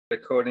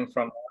recording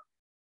from,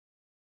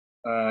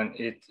 and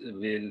it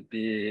will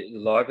be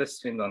live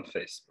streamed on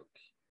Facebook.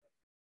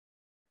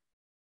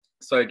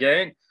 So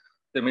again,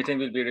 the meeting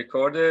will be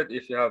recorded.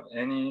 If you have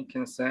any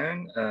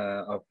concern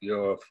of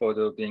your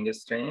photo being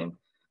streamed,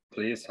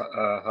 please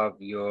have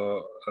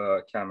your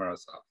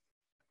cameras off.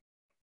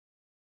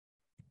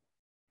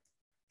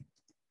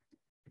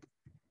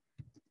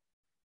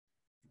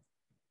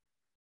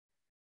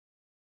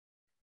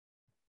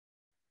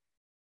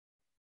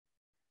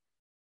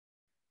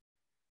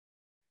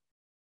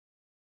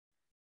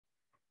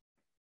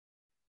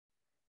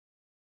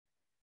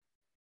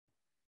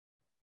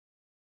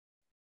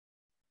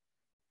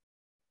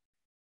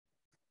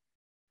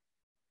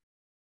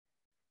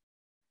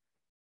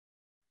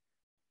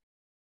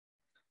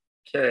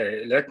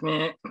 Okay, let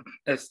me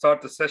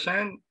start the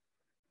session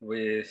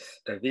with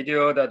a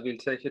video that will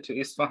take you to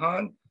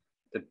Isfahan,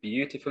 the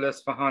beautiful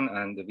Isfahan,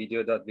 and the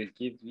video that will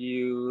give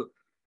you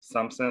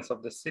some sense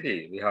of the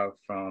city. We have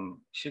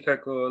from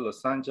Chicago,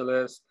 Los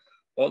Angeles,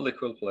 all the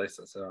cool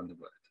places around the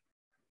world.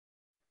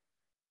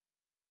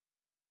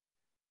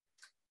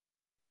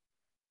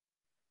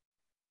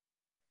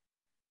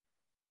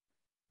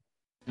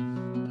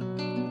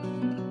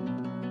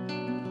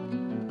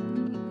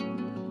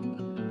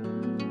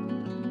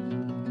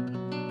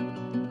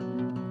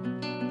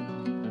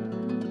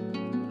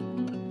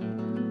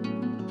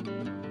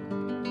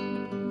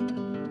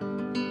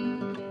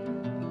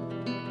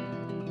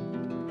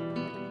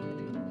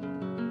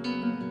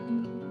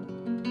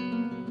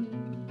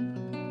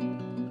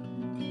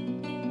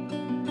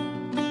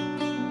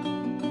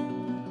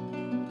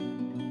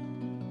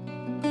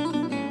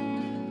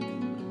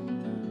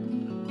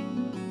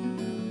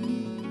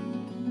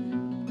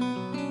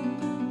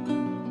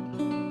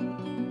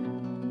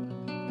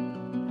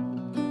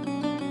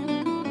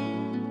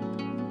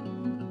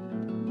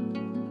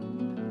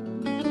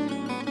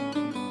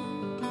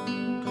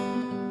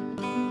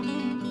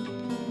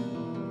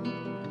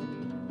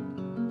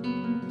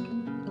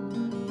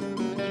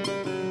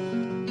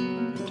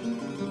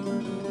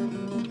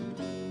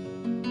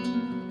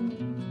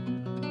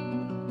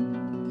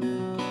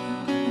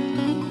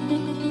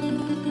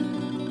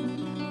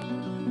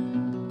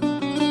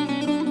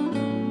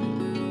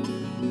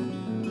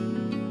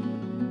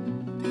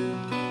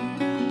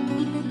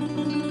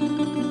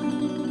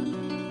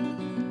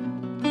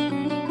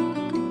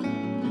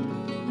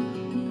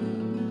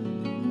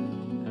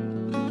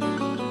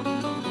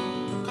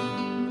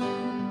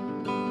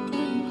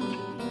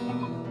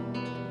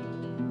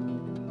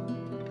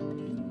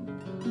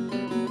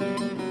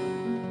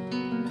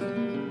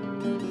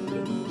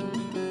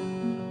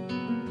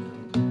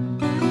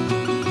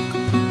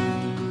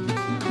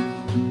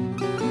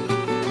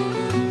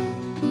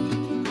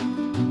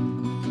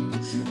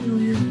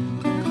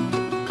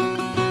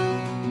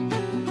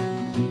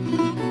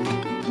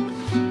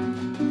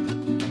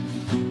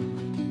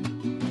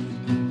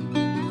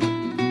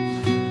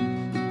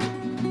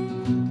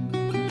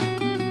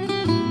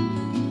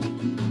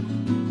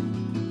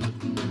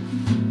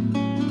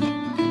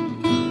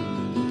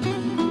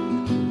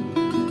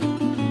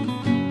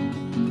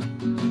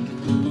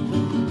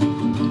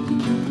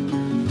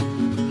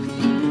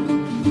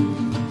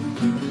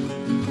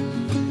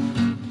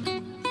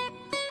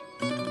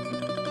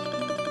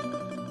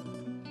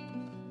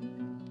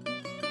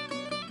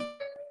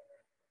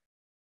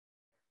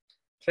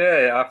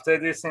 Okay, after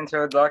this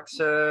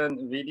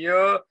introduction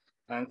video,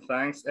 and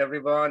thanks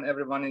everyone.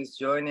 Everyone is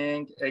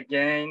joining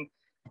again.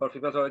 For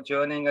people who are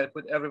joining, I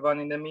put everyone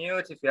in the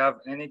mute. If you have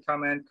any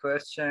comment,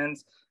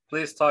 questions,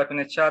 please type in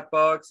the chat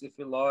box. If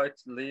you like,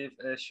 leave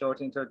a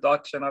short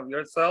introduction of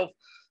yourself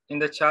in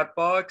the chat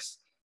box.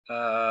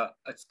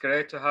 It's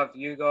great to have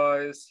you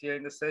guys here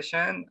in the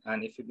session.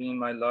 And if you've been in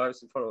my lives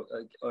before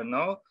or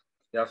no,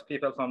 you have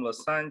people from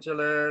Los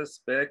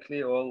Angeles,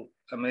 Berkeley, all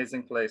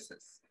amazing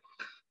places.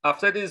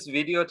 After this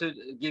video, to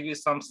give you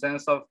some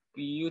sense of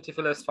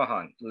beautiful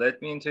Isfahan, let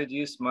me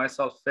introduce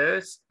myself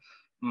first.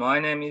 My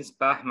name is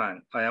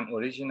Bahman. I am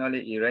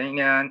originally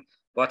Iranian,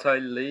 but I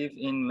live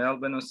in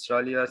Melbourne,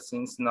 Australia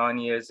since 9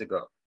 years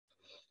ago.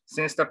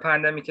 Since the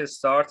pandemic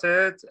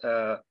started,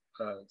 a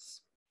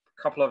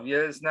couple of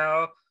years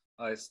now,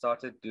 I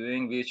started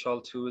doing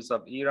virtual tours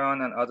of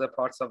Iran and other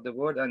parts of the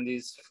world, and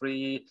these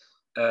free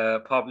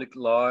public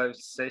live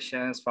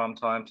sessions from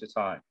time to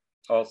time.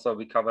 Also,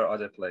 we cover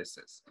other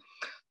places.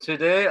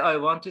 Today, I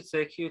want to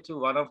take you to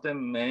one of the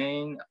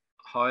main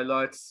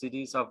highlight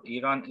cities of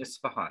Iran,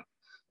 Isfahan.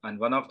 And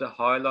one of the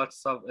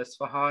highlights of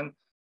Isfahan,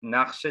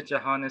 Naghsh-e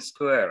Jahan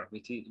Square,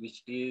 which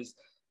is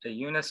a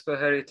UNESCO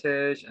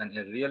heritage and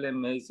a really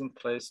amazing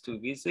place to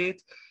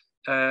visit.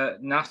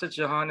 Naghsh-e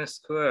Jahan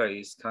Square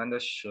is kind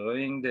of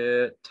showing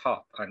the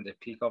top and the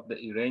peak of the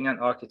Iranian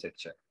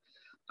architecture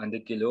and the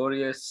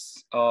glory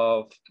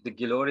of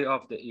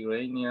the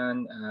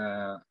Iranian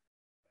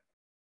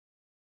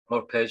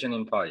or Persian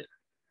Empire.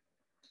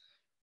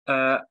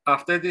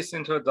 After this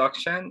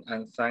introduction,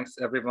 and thanks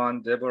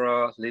everyone,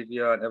 Deborah,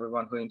 Livia, and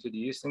everyone who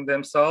introducing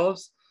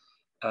themselves,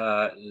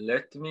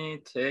 let me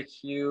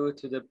take you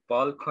to the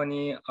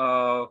balcony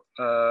of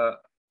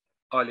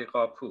Ali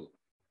Qapu,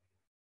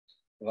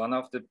 one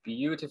of the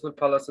beautiful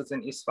palaces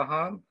in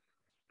Isfahan,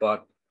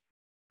 but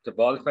the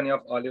balcony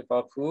of Ali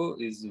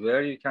Qapu is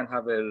where you can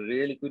have a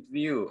really good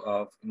view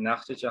of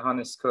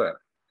Naghsh-e-Jahan Square.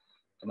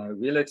 And I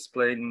will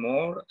explain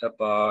more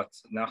about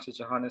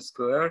Naghsh-e-Jahan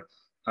Square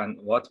and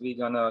what we're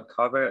gonna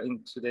cover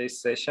in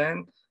today's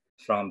session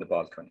from the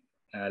balcony.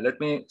 Let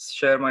me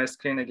share my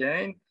screen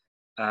again,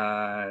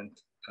 and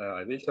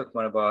I will talk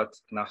more about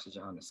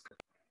Naghsh-e-Jahan Square.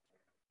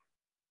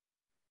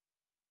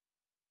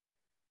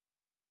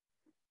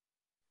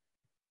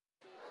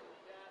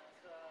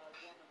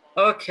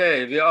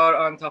 Okay, we are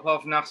on top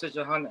of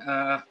Naghsh-e-Jahan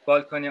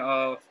balcony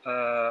of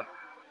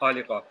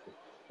Ali Qapu,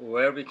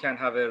 where we can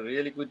have a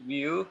really good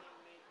view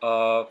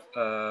of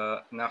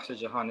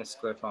Naghsh-e-Jahan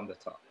Square from the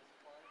top.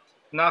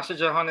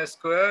 Naghsh-e-Jahan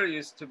Square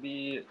used to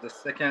be the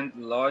second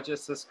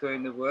largest square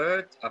in the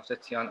world after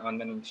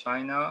Tiananmen in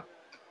China,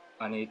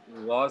 and it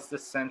was the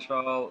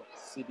central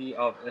city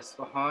of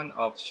Isfahan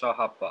of Shah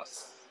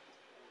Abbas,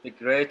 the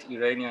great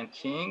Iranian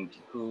king,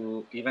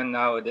 who even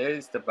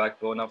nowadays, the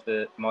backbone of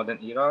the modern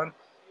Iran,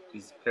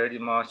 is pretty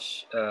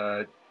much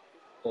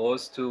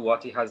owes to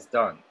what he has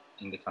done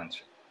in the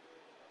country.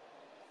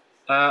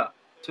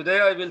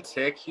 Today I will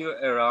take you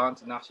around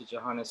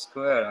Naghsh-e-Jahan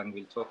Square and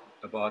we'll talk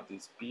about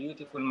this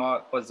beautiful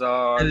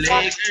bazaar.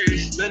 Little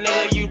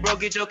nigga, you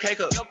broke, get your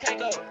cake up.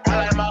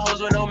 I like my hoes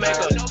with no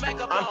makeup.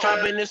 I'm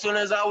popping as soon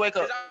as I wake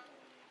up.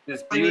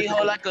 This Me beautiful.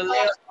 hoe like a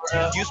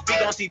layup. You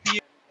speak on CPU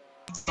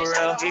for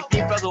real. If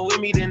you fucking with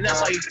me, then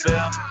that's how you feel.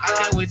 I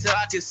can't wait till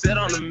I can sit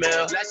on the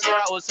mill. Last year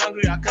I was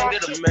hungry, I couldn't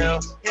get a meal.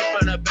 Hit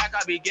from the back,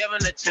 I be giving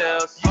the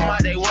chills. On my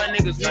day one,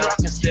 niggas, we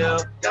rockin' still.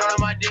 Down on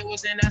my dick,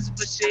 wasn't asking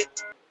for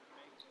shit.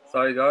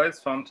 Sorry guys,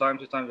 from time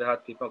to time we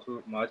had people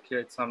who might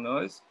create some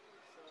noise.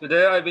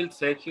 Today I will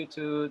take you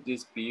to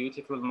these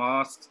beautiful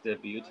mosques, the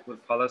beautiful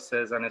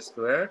palaces and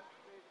square,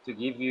 to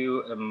give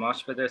you a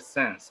much better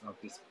sense of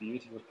this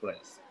beautiful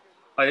place.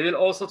 I will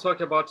also talk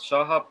about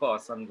Shah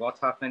Abbas and what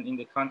happened in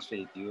the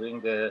country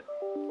during the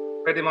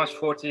pretty much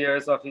 40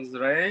 years of his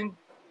reign.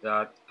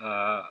 That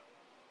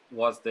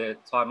was the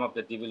time of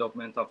the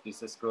development of this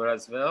square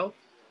as well,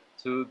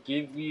 to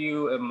give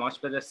you a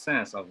much better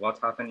sense of what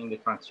happened in the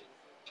country.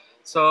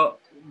 So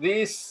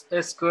this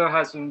square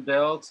has been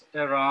built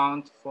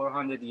around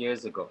 400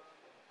 years ago,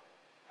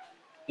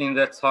 in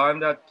the time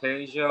that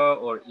Persia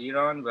or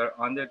Iran were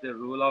under the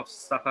rule of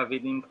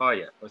Safavid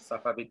Empire or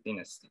Safavid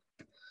dynasty.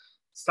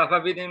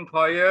 Safavid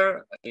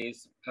Empire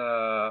is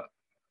the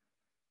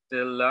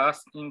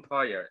last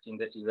empire in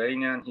the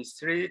Iranian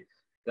history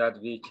that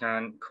we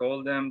can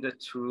call them the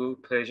true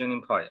Persian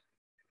Empire.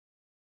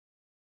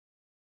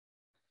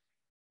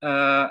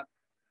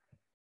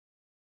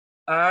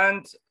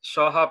 And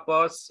Shah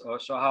Abbas or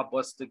Shah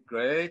Abbas the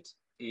Great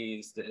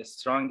is the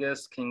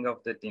strongest king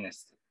of the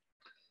dynasty.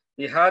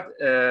 He had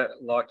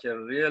like a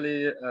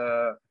really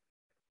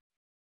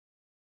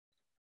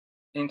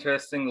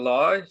interesting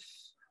life,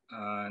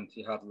 and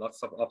he had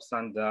lots of ups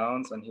and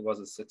downs, and he was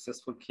a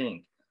successful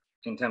king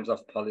in terms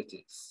of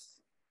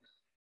politics.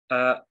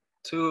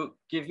 To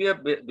give you a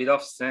bit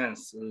of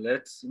sense,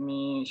 let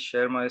me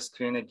share my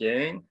screen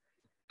again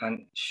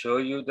and show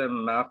you the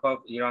map of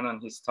Iran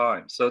and his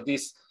time. So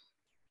this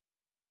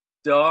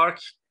dark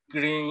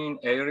green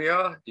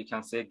area, you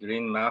can say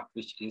green map,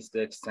 which is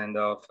the extent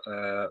of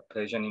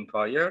Persian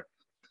Empire.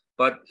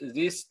 But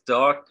this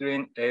dark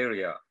green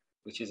area,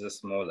 which is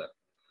smaller,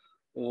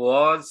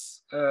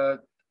 was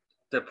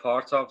the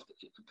part of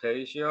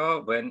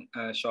Persia when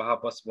Shah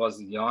Abbas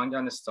was young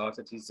and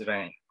started his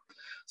reign.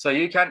 So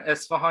you can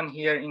Isfahan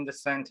here in the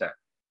center,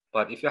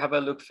 but if you have a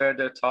look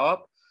further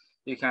top,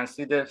 you can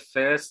see the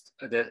first,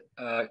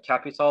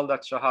 capital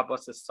that Shah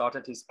Abbas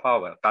started his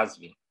power,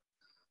 Qazvin.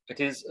 It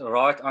is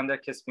right under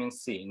Caspian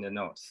Sea in the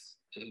north,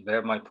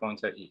 where my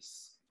pointer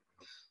is.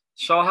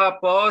 Shah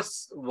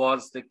Abbas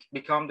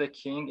become the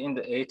king in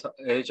the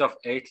age of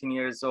 18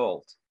 years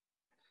old.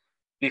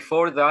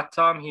 Before that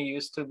time, he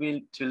used to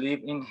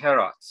live in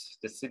Herat,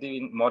 the city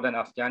in modern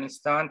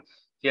Afghanistan.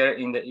 Here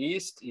in the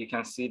east, you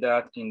can see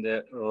that in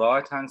the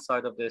right-hand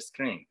side of the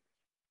screen.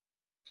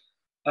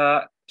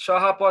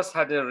 Shah Abbas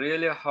had a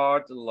really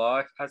hard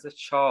life as a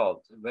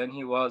child. When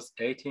he was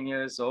 18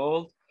 years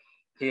old,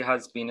 he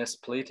has been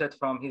split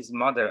from his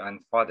mother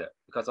and father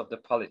because of the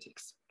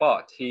politics.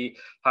 But he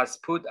has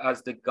put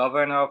as the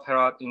governor of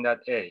Herat in that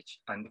age.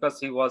 And because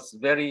he was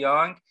very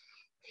young,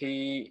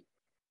 he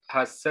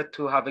has said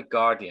to have a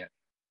guardian.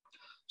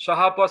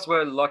 Shah Abbas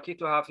were lucky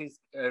to have his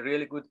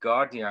really good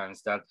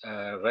guardians that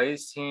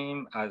raised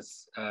him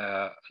as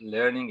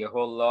learning a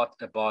whole lot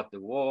about the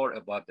war,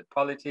 about the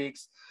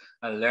politics,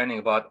 and learning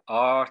about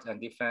art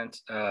and different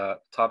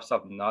types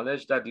of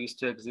knowledge that used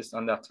to exist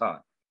on that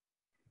time.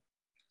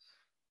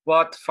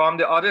 But from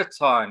the other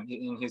time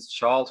in his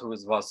childhood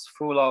was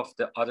full of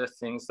the other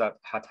things that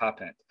had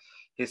happened.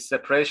 His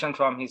separation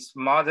from his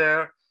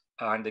mother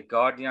and the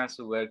guardians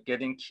who were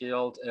getting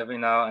killed every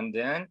now and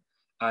then.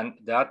 And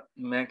that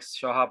makes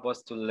Shah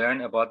Abbas to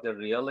learn about the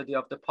reality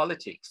of the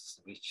politics,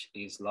 which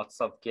is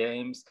lots of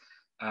games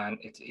and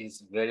it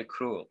is very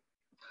cruel.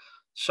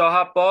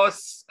 Shah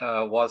Abbas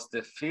was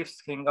the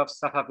fifth king of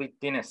Safavid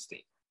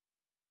dynasty.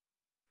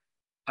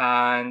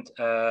 And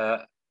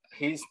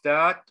his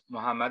dad,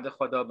 Muhammad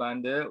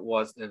Khodabande,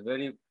 was a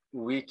very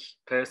weak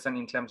person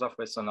in terms of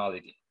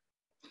personality.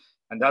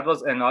 And that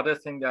was another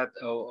thing that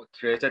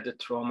created the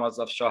traumas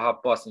of Shah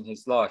Abbas in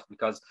his life,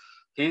 because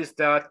his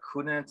dad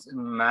couldn't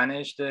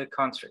manage the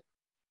country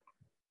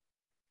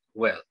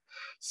well.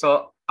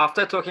 So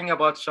after talking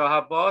about Shah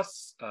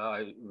Abbas,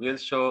 I will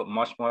show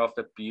much more of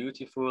the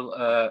beautiful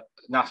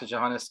Naqsh-e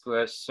Jahan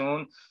Square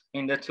soon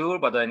in the tour,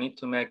 but I need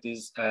to make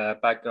this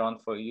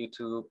background for you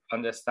to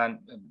understand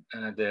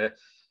the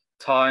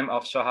time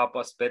of Shah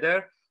Abbas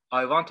better.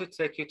 I want to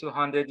take you to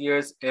 100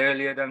 years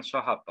earlier than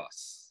Shah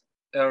Abbas,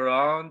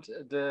 around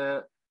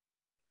the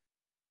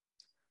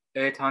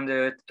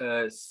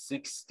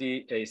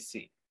 860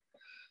 AC.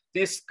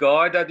 This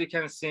guy that you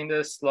can see in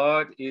the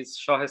slide is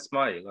Shah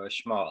Ismail or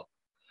Shmal,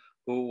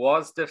 who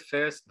was the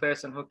first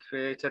person who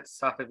created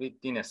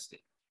Safavid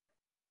dynasty.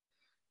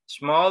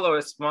 Shmal or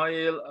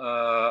Ismail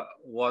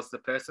was the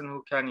person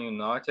who can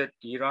united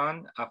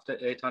Iran after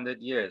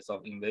 800 years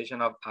of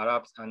invasion of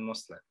Arabs and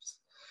Muslims.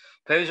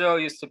 Persia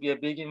used to be a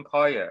big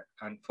empire,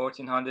 and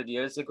 1400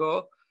 years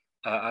ago,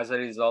 as a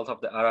result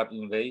of the Arab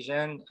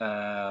invasion,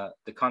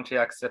 the country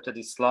accepted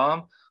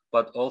Islam,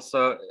 but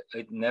also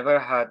it never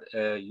had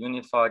a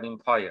unified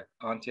empire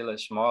until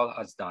Shmal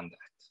has done that.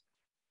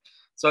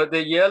 So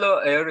the yellow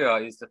area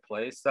is the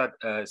place that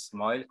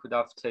Ismail could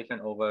have taken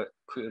over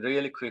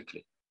really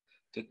quickly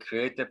to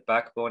create the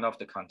backbone of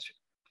the country.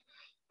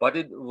 But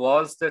it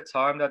was the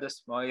time that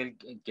Ismail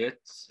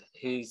gets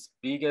his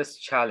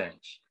biggest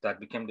challenge, that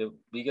became the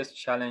biggest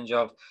challenge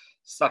of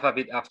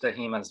Safavid after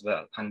him as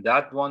well. And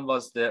that one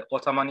was the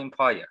Ottoman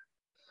Empire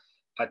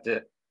at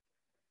the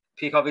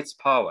peak of its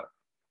power.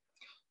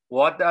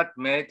 What that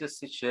made the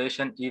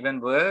situation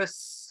even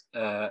worse,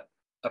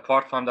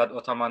 apart from that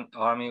Ottoman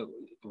army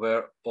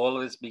were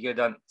always bigger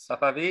than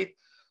Safavid,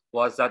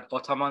 was that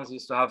Ottomans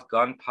used to have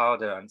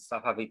gunpowder and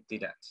Safavid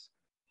didn't.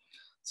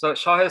 So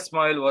Shah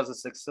Ismail was a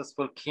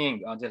successful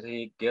king until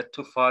he get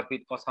to fight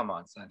with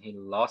Ottomans, and he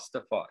lost the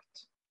fight.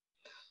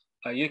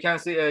 You can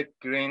see a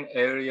green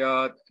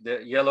area,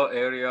 the yellow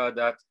area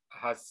that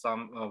has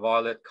some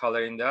violet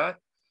color in that.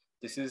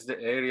 This is the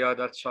area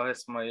that Shah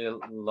Ismail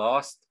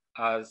lost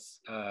as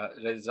a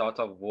result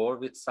of war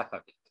with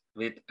Safavid,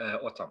 with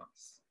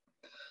Ottomans.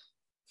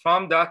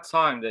 From that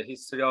time, the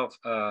history of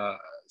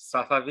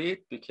Safavid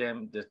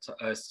became the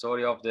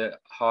story of the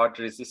hard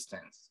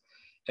resistance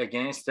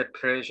against the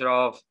pressure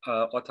of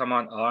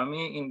Ottoman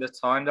army in the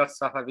time that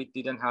Safavid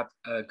didn't have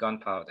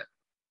gunpowder.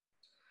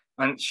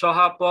 And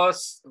Shah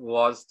Abbas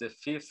was the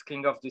fifth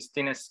king of this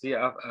dynasty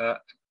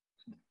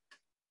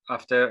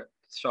after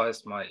Shah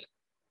Ismail.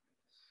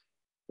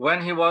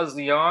 When he was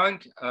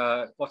young,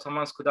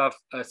 Ottomans could have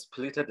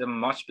split a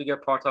much bigger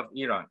part of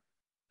Iran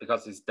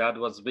because his dad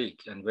was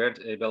weak and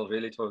weren't able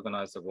really to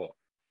organize the war.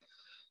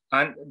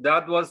 And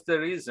that was the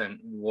reason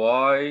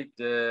why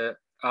the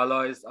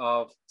allies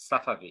of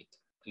Safavid,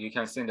 you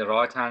can see in the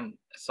right-hand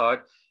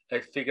side,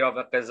 a figure of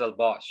a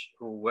Qizilbash,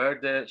 who were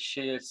the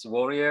Shiites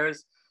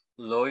warriors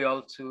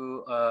loyal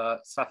to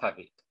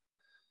Safavid,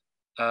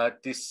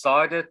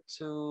 decided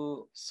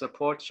to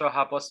support Shah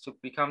Abbas to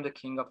become the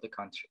king of the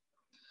country.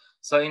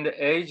 So in the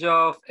age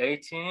of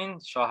 18,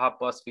 Shah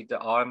Abbas with the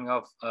army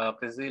of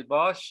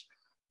Qizilbash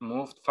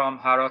moved from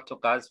Herat to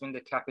Qazvin,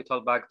 the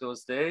capital back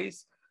those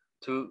days,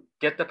 to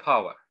get the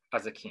power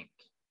as a king.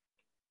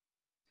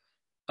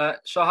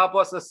 Shah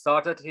Abbas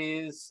started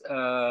his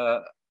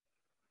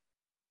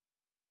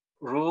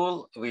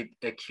rule with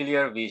a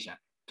clear vision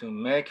to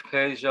make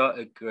Persia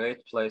a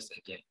great place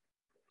again.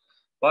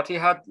 But he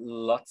had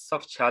lots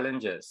of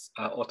challenges.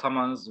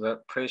 Ottomans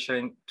were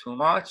pressuring too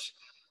much,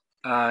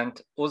 and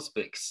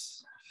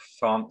Uzbeks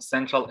from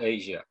Central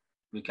Asia,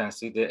 we can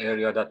see the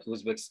area that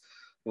Uzbeks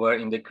were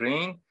in the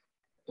green,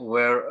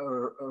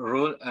 were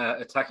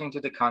attacking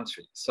to the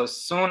country. So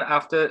soon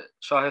after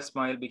Shah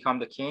Ismail became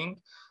the king,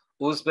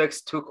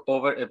 Uzbeks took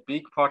over a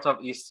big part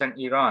of eastern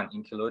Iran,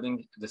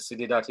 including the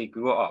city that he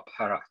grew up,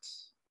 Herat.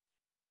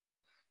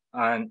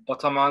 And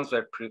Ottomans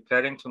were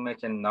preparing to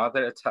make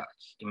another attack.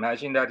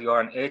 Imagine that you are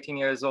an 18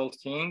 years old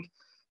king,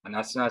 and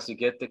as soon as you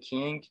get the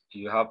king,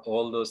 you have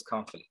all those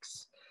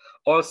conflicts.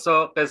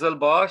 Also,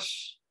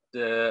 Qizilbash,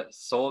 the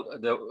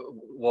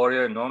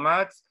warrior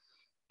nomads,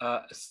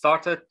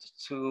 started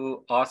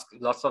to ask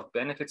lots of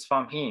benefits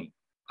from him,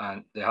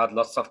 and they had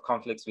lots of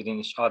conflicts within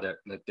each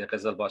other, like the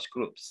Qizilbash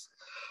groups.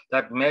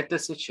 That made the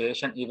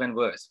situation even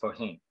worse for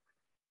him.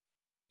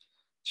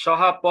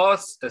 Shah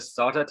Abbas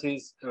started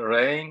his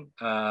reign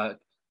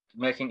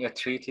making a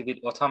treaty with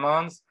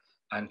Ottomans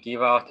and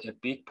give out a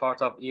big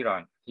part of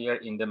Iran. Here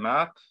in the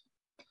map,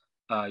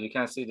 you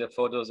can see the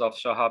photos of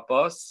Shah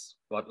Abbas,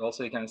 but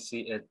also you can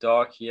see a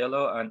dark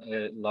yellow and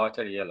a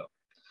lighter yellow.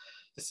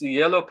 These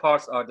yellow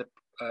parts are the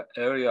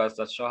areas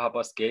that Shah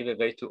Abbas gave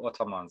away to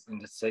Ottomans in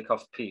the sake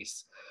of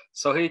peace,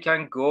 so he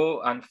can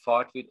go and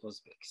fight with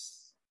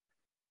Uzbeks.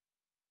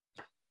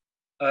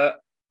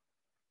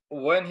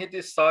 when he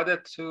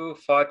decided to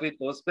fight with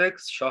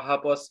Uzbeks, Shah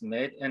Abbas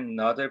made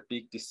another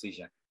big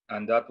decision,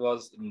 and that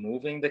was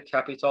moving the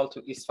capital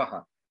to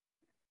Isfahan.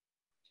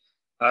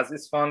 As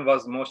Isfahan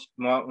was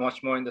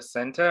much more in the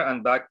center,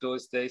 and back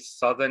those days,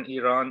 southern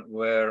Iran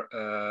were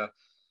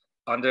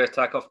under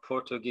attack of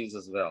Portuguese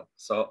as well.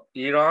 So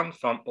Iran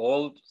from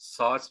all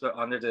sides were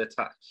under the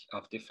attack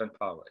of different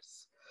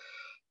powers.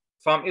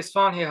 From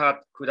Isfahan, he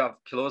could have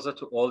closer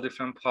to all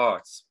different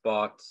parts,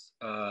 but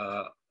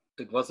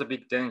it was a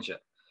big danger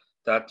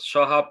that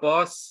Shah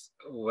Abbas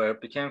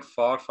became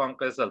far from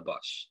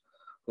Qizilbash,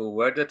 who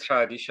were the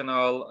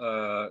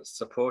traditional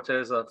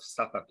supporters of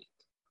Safavid.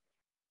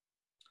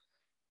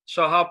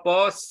 Shah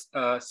Abbas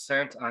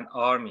sent an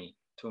army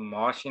to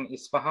march in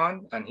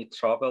Isfahan, and he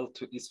traveled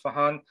to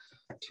Isfahan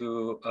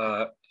to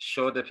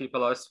show the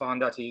people of Isfahan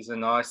that he is a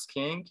nice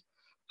king.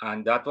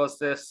 And that was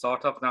the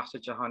start of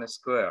Naghsh-e-Jahan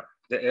Square.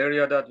 The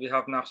area that we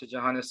have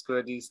Naghsh-e-Jahan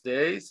Square these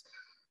days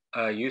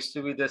used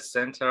to be the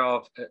center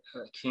of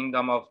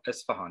kingdom of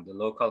Isfahan, the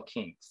local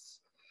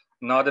kings.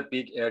 Not a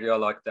big area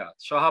like that.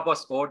 Shah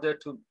Abbas ordered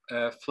to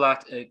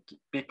flat a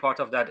big part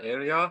of that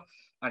area,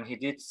 and he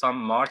did some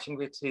marching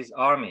with his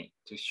army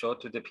to show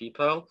to the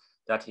people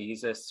that he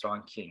is a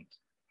strong king.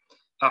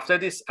 After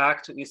this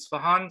act to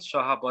Isfahan,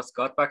 Shah Abbas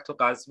got back to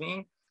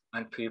Qazvin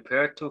and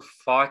prepared to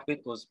fight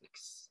with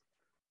Uzbeks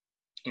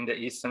in the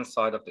eastern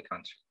side of the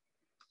country.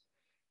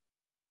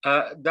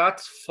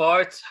 That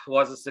fight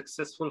was a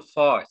successful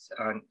fight,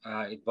 and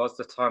it was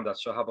the time that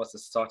Shah Abbas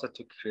started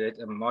to create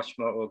a much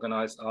more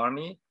organized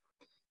army,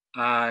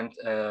 and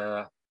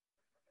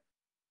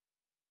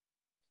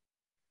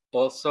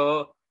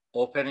also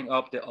opening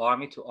up the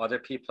army to other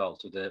people,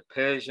 to the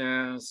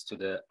Persians, to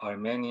the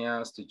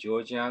Armenians, to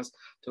Georgians,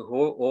 to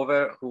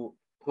whoever who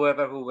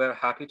were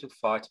happy to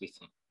fight with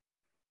him.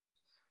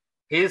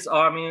 His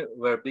army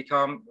were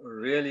become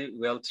really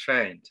well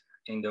trained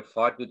in the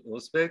fight with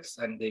Uzbeks,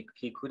 and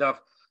he could have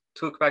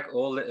took back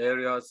all the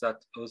areas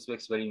that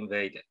Uzbeks were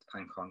invaded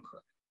and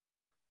conquered.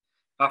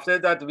 After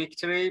that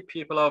victory,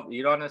 people of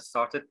Iran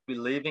started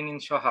believing in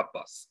Shah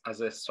Abbas as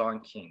a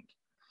strong king.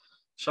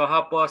 Shah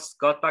Abbas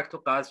got back to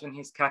Qazvin,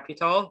 his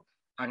capital,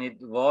 and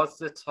it was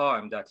the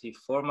time that he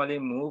formally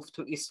moved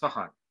to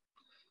Isfahan.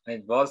 And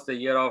it was the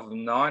year of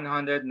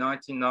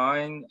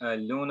 999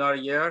 lunar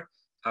year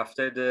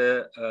after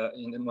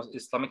in the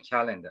Islamic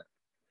calendar.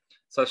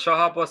 So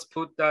Shah Abbas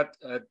put that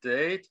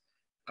date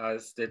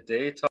as the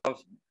date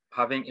of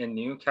having a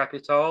new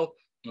capital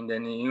in the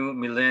new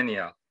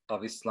millennia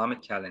of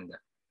Islamic calendar.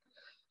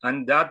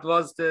 And that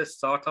was the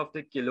start of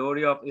the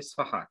glory of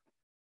Isfahan.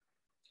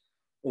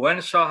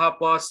 When Shah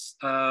Abbas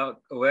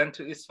went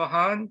to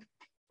Isfahan,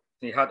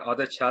 he had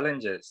other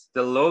challenges.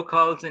 The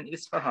locals in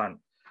Isfahan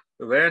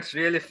weren't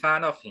really a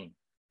fan of him.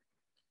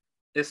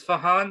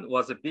 Isfahan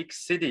was a big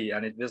city,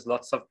 and it was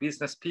lots of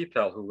business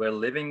people who were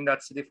living in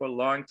that city for a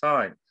long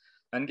time.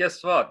 And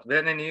guess what?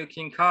 When a new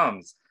king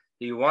comes,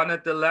 he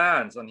wanted the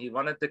lands and he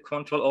wanted the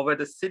control over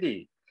the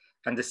city.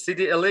 And the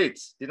city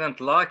elites didn't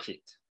like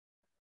it.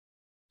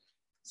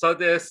 So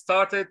they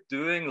started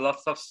doing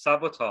lots of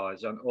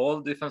sabotage and all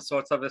different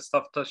sorts of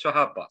stuff to Shah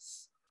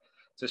Abbas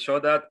to show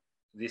that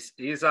this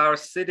is our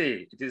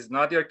city. It is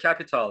not your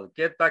capital.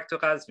 Get back to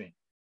Qazvin,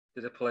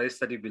 to the place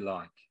that you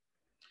belong.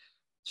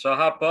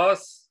 Shah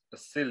Abbas,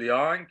 still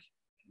young,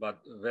 but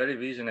very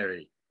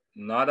visionary,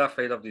 not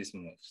afraid of these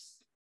moves.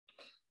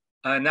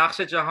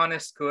 Naqsh-e Jahan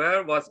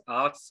Square was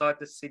outside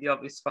the city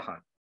of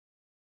Isfahan.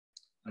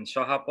 And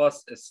Shah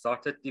Abbas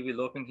started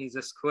developing his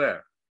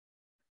square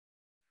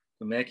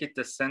to make it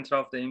the center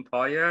of the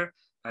empire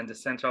and the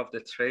center of the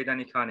trade and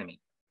economy.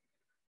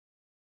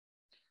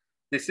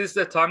 This is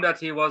the time that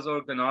he was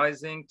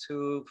organizing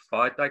to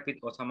fight back with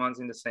Ottomans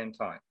in the same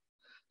time.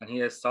 And he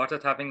has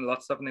started having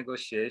lots of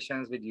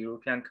negotiations with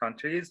European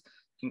countries,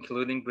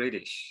 including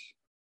British.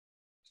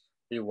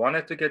 He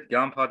wanted to get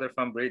gunpowder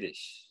from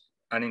British.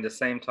 And in the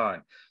same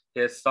time,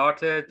 he has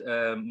started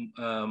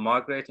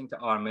migrating to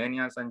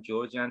Armenians and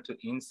Georgians to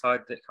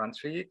inside the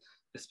country,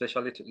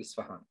 especially to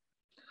Isfahan.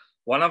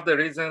 One of the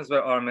reasons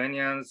were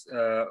Armenians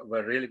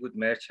were really good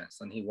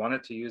merchants, and he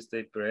wanted to use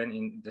their brain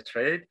in the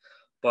trade.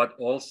 But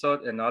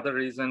also another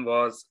reason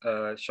was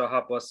Shah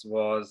Abbas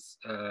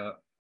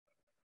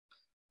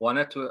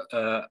wanted to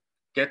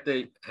get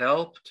the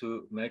help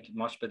to make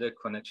much better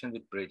connection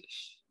with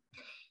British.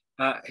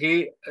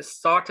 He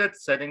started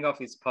setting up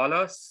his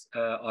palace,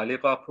 Ali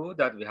Bapu,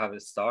 that we have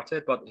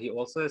started, but he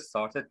also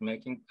started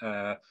making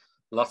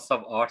lots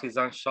of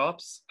artisan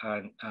shops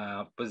and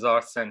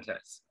bazaar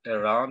centers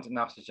around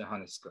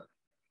Naghsh-e-Jahan Square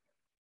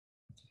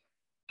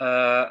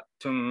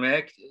to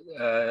make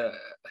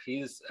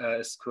his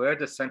square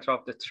the center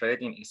of the trade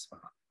in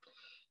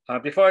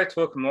Isfahan. Before I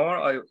talk more,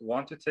 I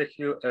want to take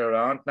you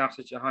around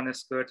Naghsh-e-Jahan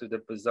Square to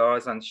the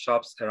bazaars and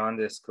shops around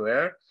the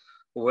square,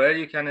 where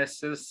you can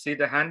still see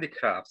the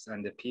handicrafts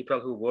and the people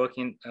who work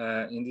in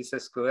this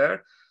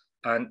square.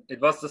 And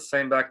it was the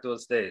same back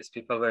those days.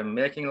 People were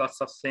making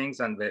lots of things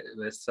and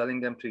were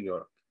selling them to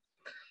Europe.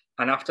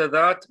 And after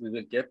that, we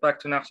will get back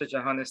to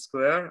Naghsh-e-Jahan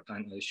Square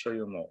and I'll show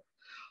you more.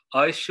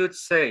 I should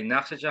say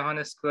Naqsh-e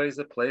Jahan Square is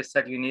a place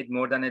that you need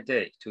more than a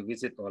day to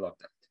visit all of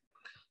that.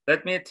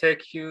 Let me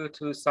take you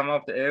to some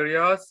of the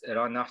areas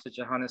around Naqsh-e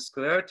Jahan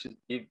Square to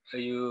give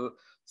you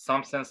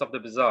some sense of the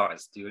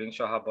bazaars during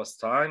Shah Abbas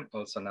time,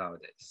 also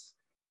nowadays.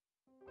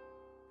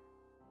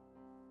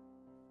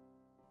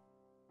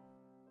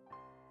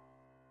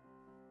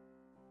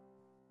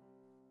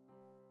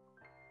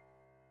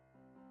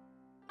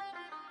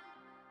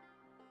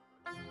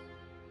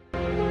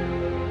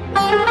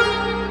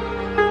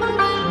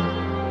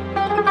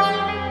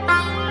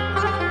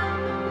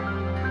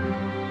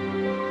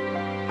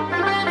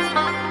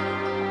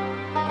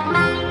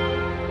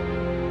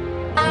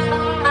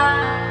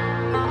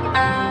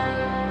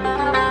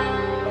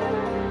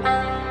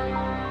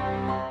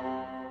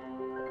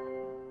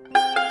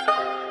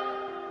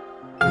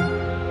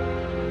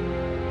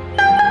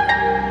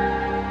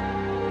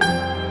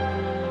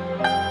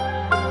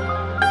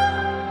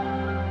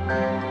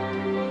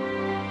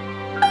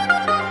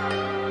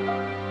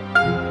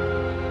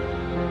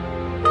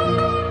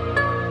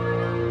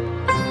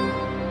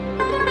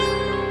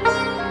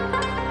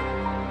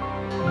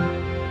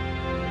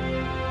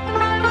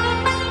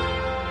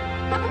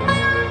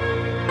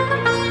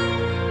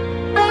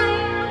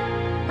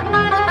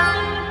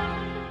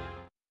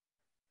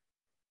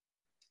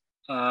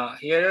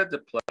 Here, the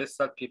place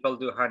that people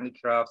do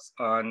handicrafts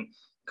on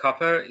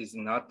copper is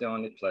not the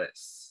only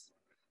place.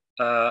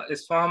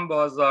 Isfahan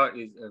Bazaar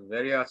is a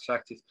very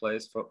attractive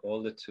place for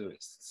all the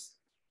tourists.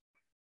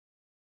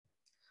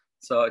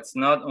 So it's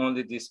not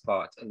only this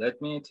part.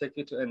 Let me take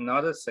you to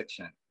another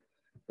section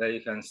where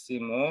you can see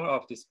more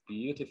of this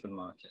beautiful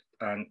market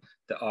and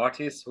the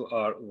artists who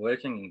are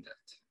working in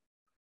that.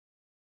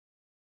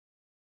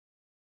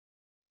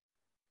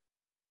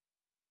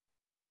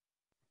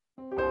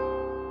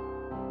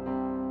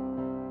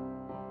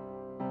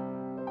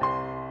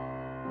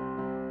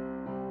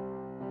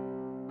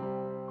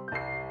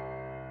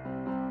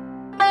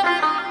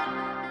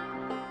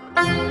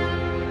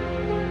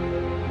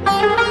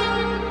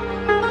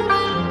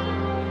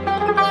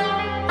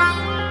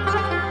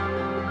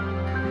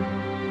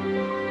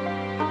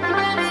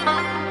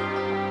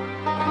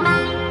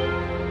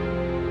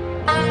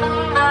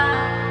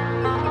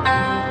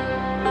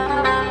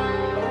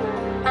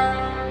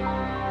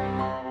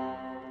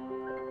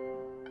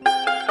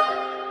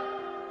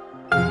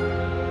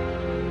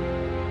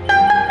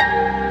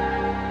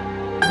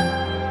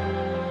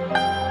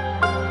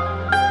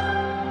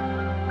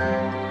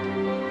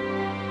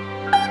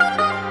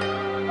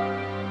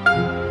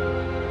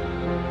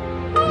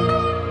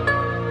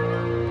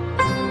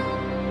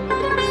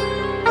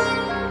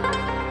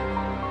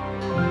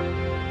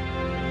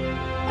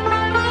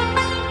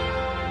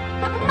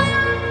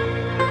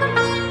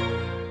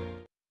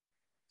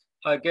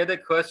 I get a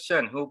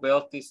question, who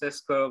built this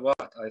square what?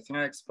 I think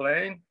I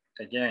explained.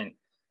 Again,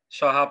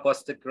 Shah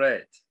Abbas the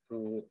Great,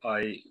 who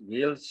I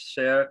will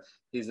share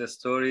his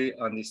story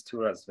on this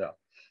tour as well.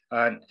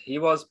 And he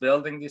was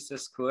building this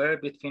square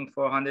between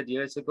 400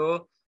 years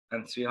ago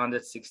and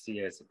 360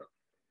 years ago.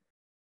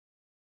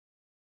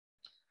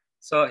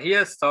 So he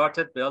has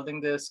started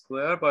building the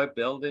square by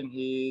building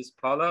his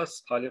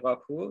palace, Ali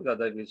Ghapoor,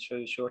 that I will show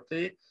you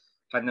shortly,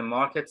 and the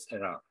markets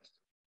around.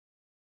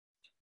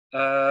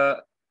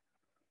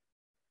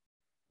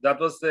 That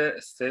was the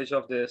stage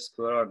of the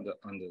square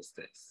on those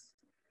days.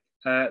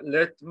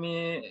 Let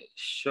me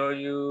show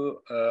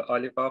you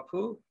Ali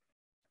Ghapoor,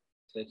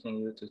 taking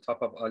you to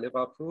top of Ali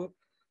Ghapoor,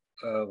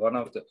 one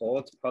of the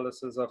old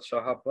palaces of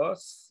Shah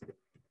Abbas.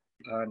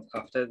 And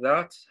after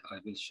that, I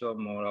will show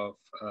more of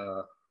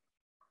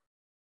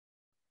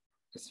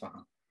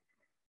Isfahan.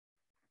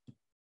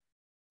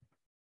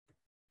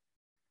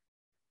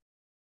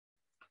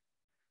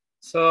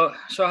 So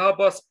Shah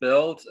Abbas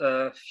built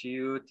a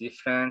few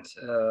different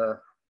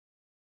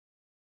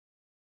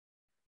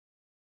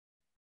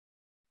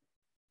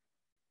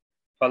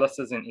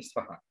palaces in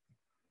Isfahan.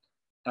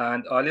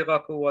 And Ali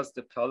Ghapoor was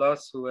the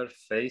palace who were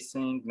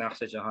facing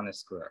Naqsh-e Jahan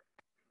Square.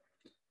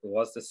 It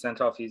was the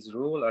center of his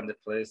rule and the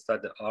place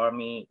that the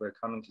army were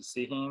coming to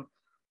see him,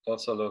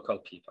 also local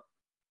people.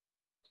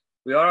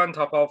 We are on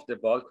top of the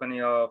balcony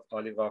of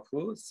Ali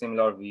Ghapoor,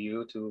 similar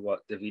view to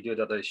what the video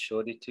that I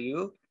showed it to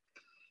you.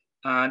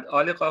 And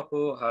Ali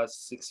Ghapoor has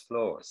 6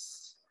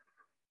 floors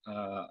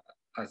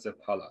as a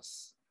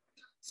palace.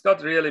 It's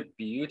got really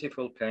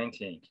beautiful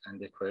painting and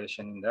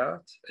decoration in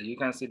that. You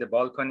can see the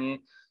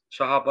balcony.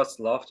 Shah Abbas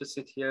loved to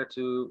sit here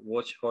to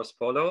watch horse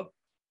polo.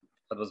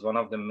 That was one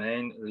of the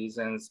main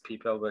reasons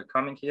people were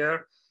coming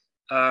here,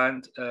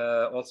 and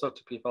also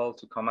to people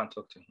to come and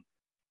talk to him.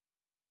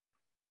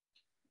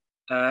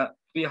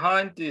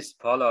 Behind this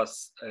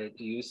palace, it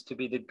used to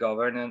be the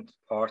government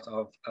part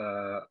of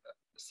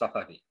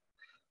Safavi,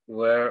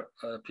 where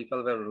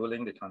people were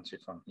ruling the country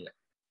from here.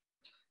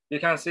 You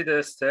can see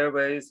the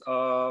stairways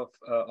of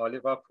Ali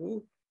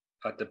Ghapoor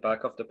at the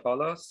back of the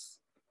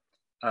palace.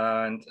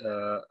 And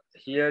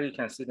here you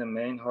can see the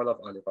main hall of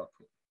Ali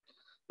Ghapoor.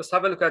 Just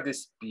have a look at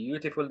this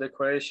beautiful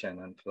decoration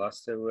and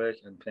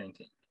plasterwork and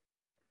painting.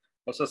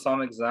 Also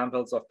some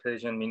examples of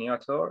Persian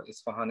miniature,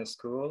 Isfahan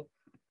school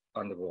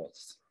on the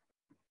walls.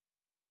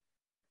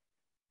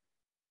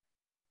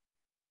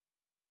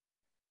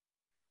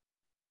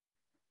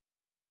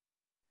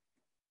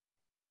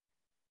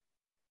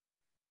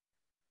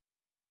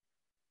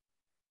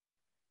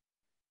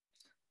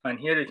 And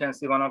here you can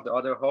see one of the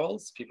other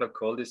halls. People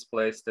call this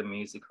place the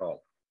music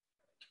hall.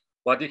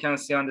 What you can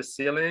see on the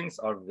ceilings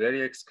are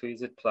very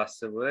exquisite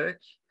plasterwork.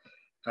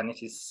 And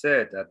it is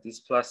said that this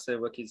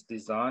plasterwork is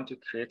designed to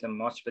create a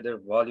much better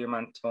volume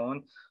and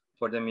tone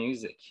for the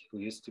music who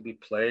used to be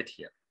played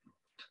here.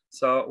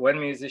 So when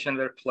musicians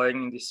were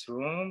playing in this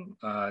room,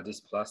 this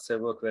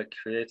plasterwork were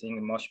creating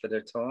a much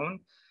better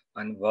tone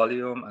and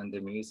volume, and the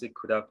music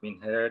could have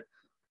been heard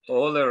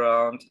all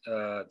around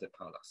the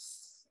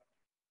palace.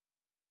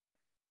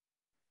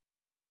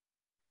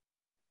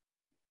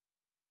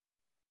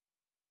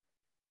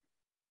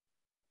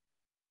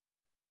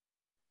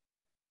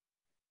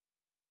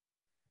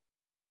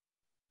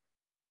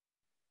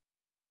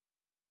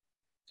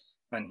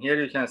 And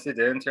here you can see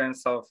the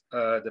entrance of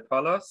the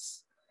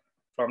palace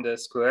from the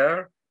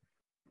square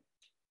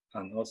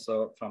and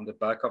also from the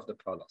back of the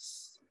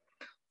palace.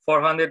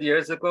 400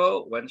 years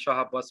ago, when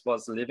Shah Abbas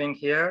was living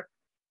here,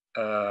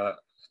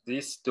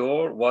 this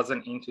door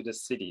wasn't into the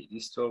city.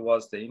 This door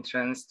was the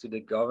entrance to the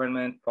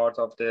government part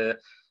of the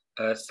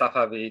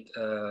Safavid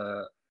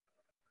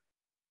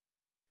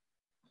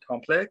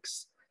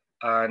complex.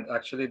 And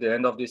actually the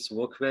end of this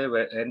walkway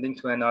were ending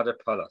to another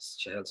palace,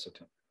 Chehel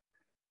Sultan.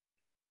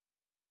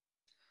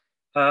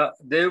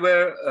 They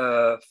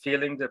were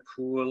filling the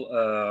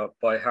pool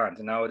by hand.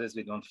 Nowadays,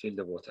 we don't fill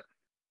the water.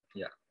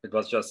 Yeah, it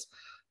was just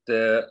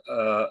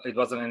it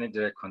wasn't any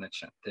direct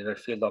connection. They were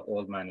filled up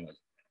all manually.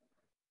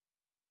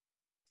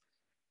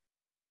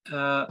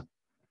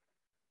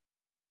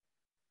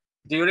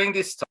 During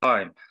this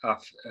time,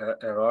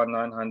 around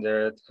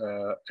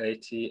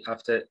 980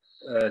 after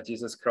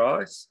Jesus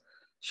Christ,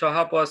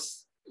 Shah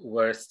Abbas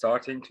were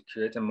starting to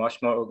create a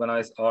much more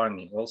organized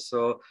army,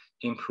 also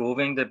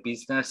improving the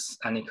business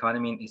and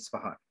economy in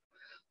Isfahan.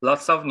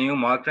 Lots of new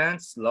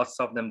migrants, lots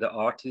of them the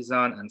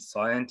artisan and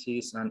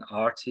scientists and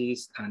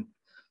artists and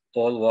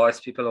all wise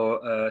people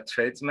or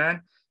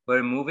tradesmen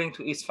were moving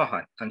to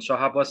Isfahan, and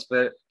Shah Abbas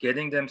were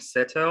getting them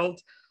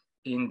settled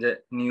in the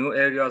new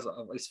areas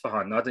of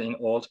Isfahan, not in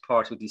old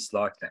part who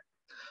disliked them.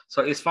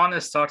 So Isfahan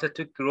started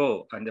to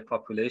grow and the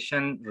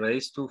population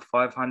raised to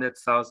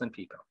 500,000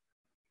 people.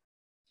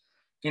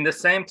 In the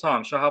same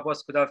time, Shah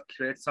Abbas could have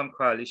created some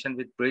coalition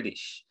with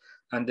British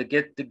and they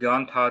get the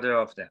gunpowder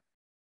of them.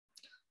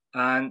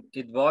 And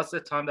it was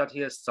the time that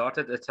he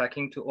started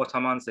attacking to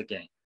Ottomans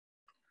again.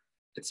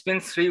 It's been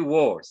 3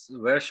 wars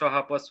where Shah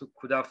Abbas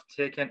could have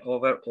taken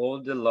over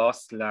all the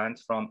lost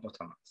land from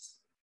Ottomans.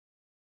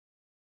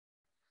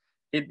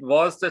 It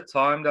was the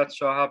time that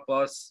Shah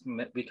Abbas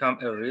became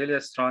a really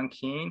strong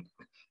king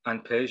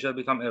and Persia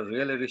became a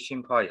really rich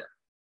empire.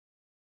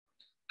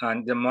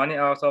 And the money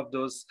out of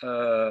those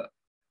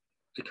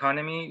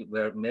economy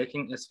were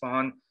making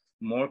Isfahan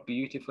more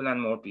beautiful and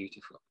more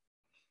beautiful.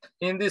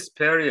 In this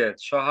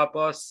period, Shah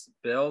Abbas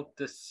built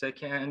the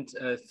second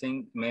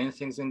main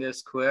things in the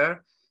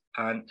square,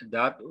 and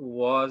that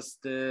was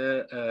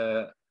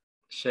the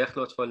Sheikh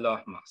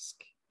Lutfullah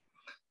Mosque.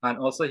 And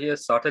also he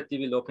started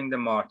developing the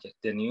market,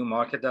 the new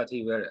market that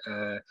he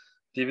were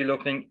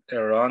developing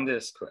around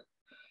the square.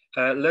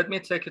 Let me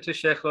take you to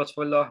Sheikh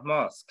Lutfullah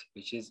Mosque,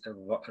 which is a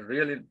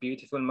really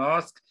beautiful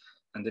mosque,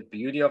 and the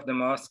beauty of the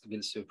mosque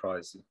will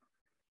surprise you.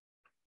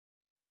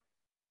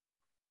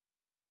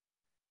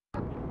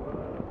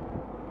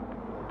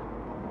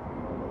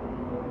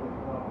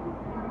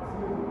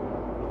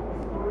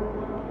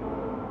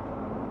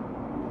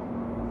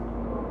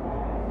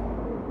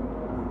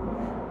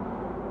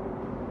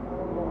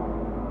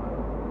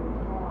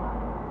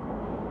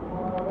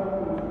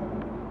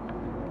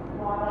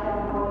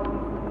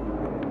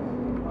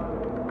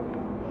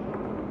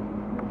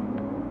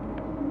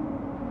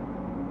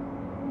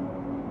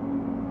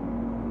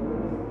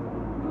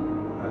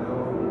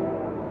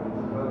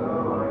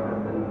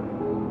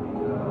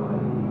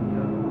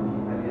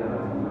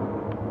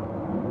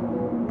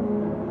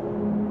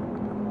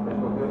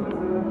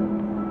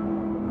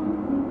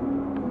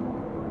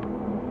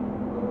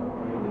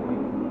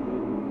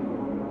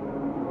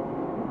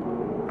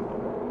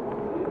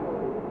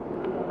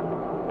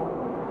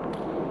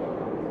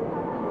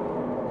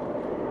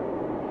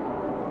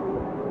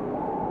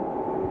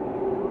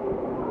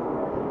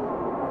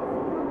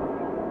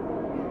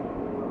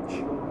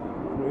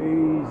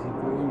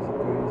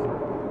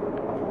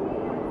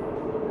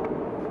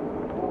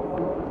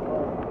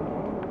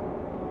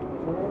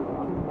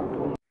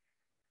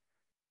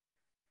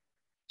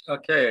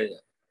 Okay,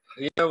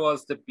 here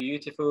was the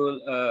beautiful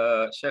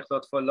Sheikh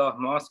Lutfullah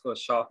Mosque or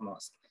Shah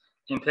Mosque.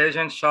 In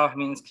Persian, Shah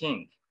means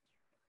king.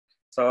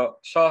 So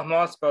Shah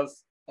Mosque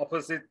was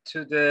opposite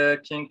to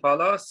the King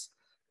Palace,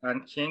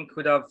 and king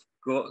could have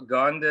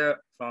gone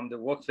there from the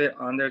walkway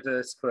under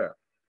the square.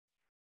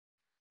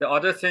 The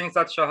other things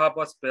that Shah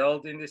Abbas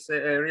built in this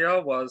area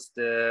was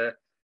the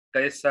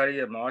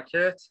Qaisariya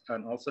Market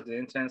and also the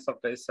entrance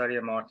of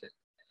Qaisariya Market,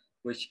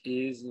 which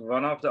is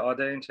one of the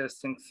other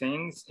interesting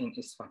things in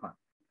Isfahan.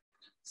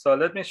 So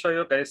let me show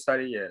you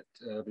Qaisariya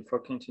before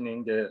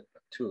continuing the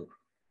tour.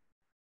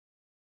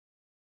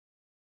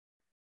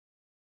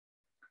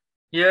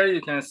 Here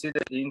you can see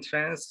the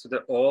entrance to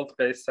the old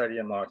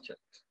Qaisariya Market.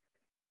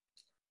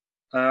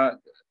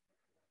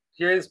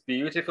 Here is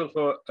beautiful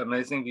for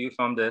amazing view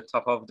from the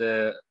top of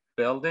the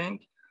building,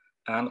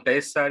 and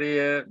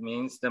Qaisariya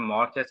means the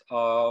market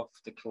of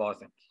the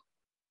clothing.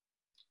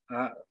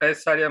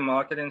 Qaisariya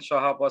Market in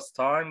Shah Abbas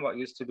time, what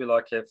used to be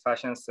like a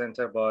fashion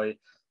center by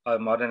a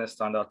modern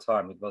standard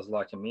time. It was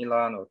like a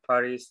Milan or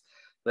Paris,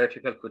 where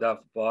people could have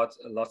bought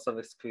lots of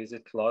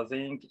exquisite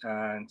clothing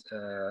and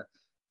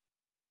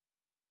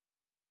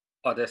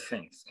other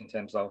things in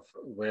terms of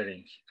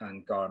wearing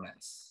and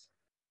garments.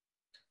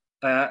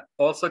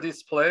 Also,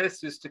 this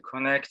place used to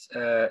connect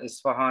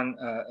Isfahan,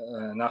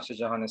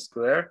 Naghsh-e-Jahan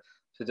Square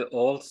to the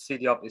old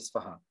city of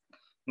Isfahan.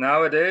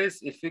 Nowadays,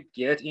 if you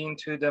get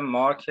into the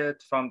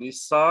market from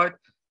this side,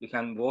 you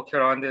can walk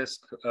around this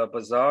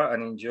bazaar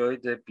and enjoy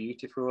the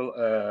beautiful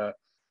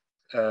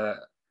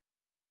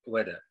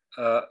weather,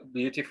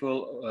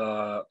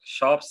 beautiful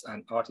shops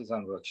and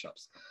artisan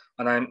workshops.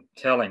 And I'm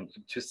telling,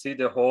 to see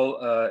the whole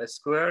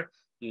square,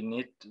 you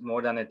need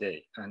more than a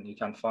day, and you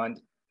can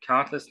find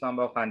countless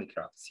number of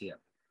handicrafts here.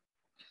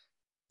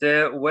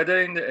 The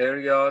weather in the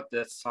area,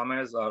 the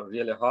summers are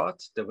really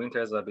hot, the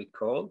winters are a bit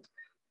cold,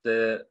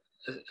 the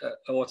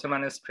autumn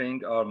and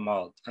spring are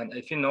mild. And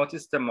if you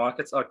notice, the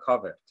markets are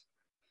covered.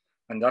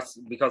 And that's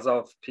because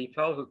of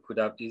people who could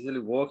have easily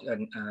walked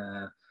and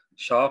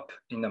shop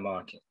in the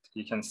market.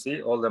 You can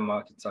see all the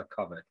markets are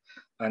covered.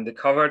 And the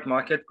covered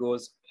market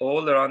goes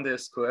all around the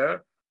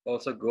square,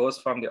 also goes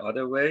from the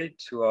other way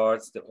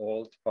towards the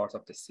old part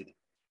of the city.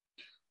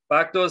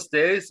 Back those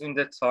days, in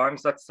the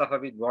times that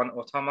Safavid won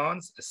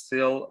Ottomans,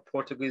 still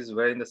Portuguese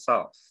were in the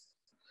south.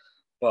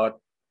 But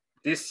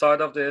this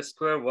side of the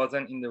square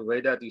wasn't in the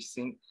way that you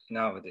see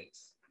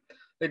nowadays.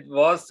 It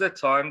was the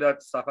time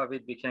that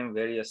Safavid became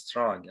very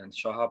strong, and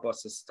Shah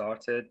Abbas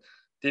started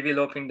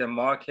developing the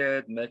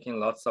market, making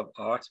lots of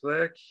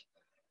artwork.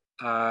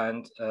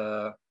 And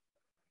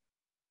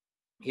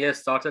he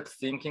started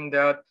thinking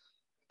that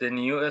the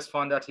new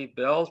Isfahan that he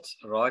built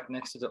right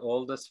next to the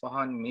old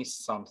Isfahan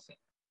missed something.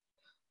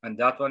 And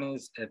that one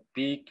is a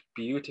big,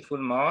 beautiful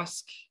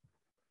mosque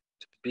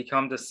to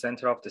become the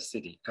center of the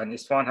city. And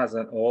Isfahan has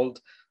an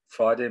old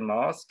Friday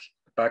mosque.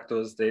 Back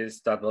those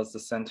days, that was the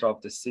center of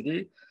the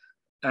city.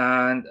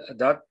 And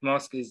that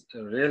mosque is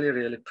really,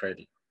 really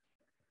pretty.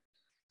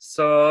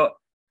 So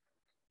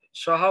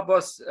Shah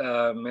Abbas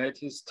made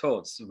his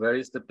thoughts, where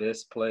is the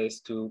best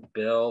place to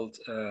build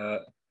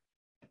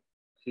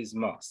his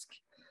mosque?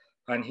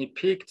 And he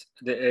picked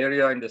the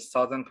area in the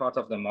southern part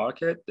of the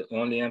market, the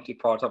only empty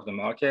part of the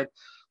market.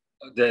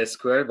 The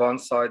square, one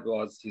side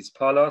was his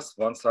palace,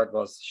 one side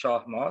was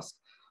Shah Mosque,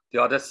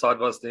 the other side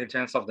was the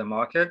entrance of the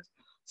market.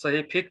 So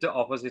he picked the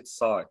opposite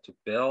side to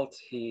build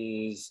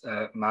his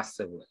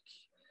masterwork,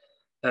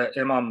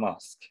 Imam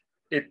Mosque.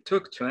 It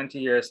took 20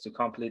 years to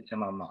complete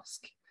Imam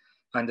Mosque,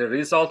 and the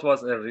result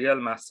was a real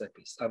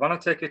masterpiece. I want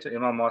to take you to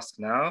Imam Mosque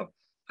now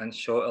and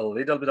show a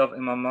little bit of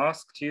Imam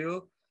Mosque to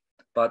you.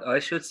 But I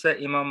should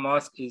say Imam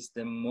Mosque is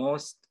the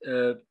most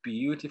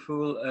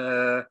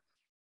beautiful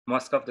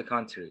mosque of the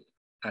country,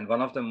 and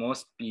one of the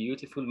most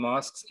beautiful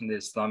mosques in the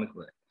Islamic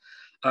world.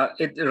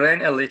 It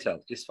rained a little.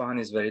 Isfahan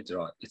is very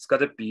dry. It's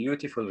got a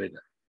beautiful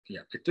river.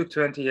 Yeah, it took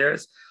 20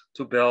 years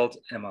to build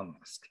Imam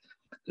Mosque.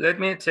 Let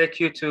me take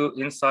you to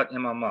inside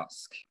Imam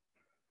Mosque.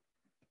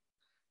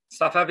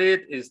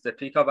 Safavid is the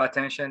peak of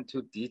attention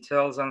to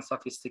details and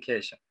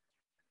sophistication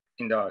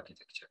in the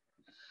architecture.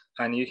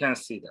 And you can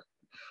see that.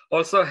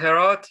 Also,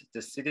 Herat,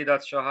 the city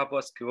that Shah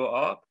Abbas grew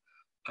up,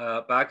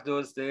 back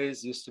those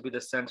days used to be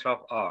the center of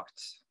art.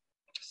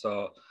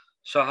 So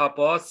Shah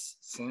Abbas,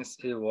 since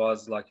he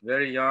was like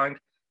very young,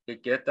 he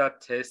get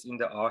that taste in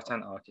the art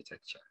and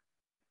architecture.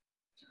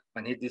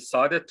 And he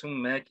decided to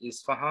make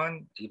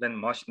Isfahan even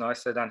much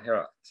nicer than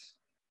Herat.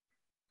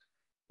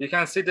 You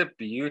can see the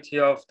beauty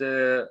of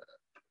the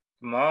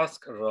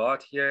mosque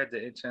right here,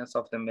 the entrance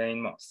of the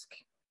main mosque,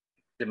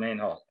 the main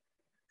hall.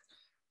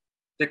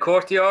 The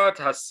courtyard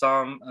has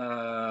some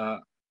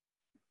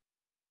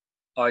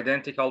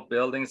identical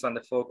buildings on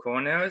the four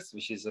corners,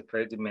 which is a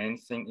pretty main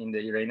thing in the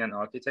Iranian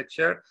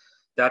architecture.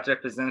 That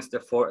represents the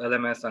four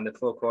elements on the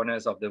four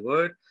corners of the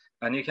wood.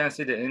 And you can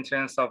see the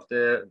entrance of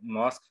the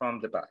mosque from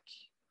the back.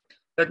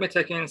 Let me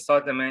take you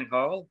inside the main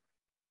hall.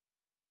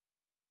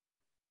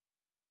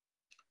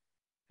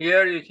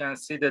 Here you can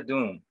see the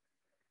dome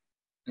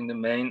in the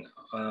main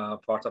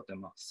part of the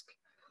mosque.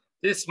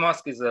 This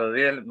mosque is a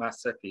real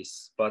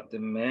masterpiece, but the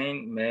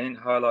main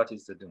highlight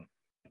is the dome.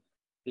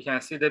 You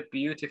can see the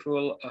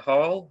beautiful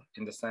hall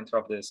in the center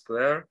of the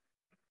square.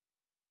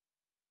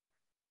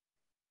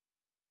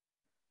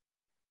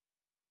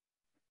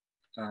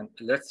 And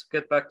let's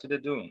get back to the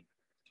dome.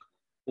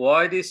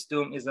 Why this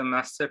dome is a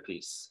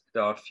masterpiece?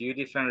 There are a few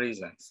different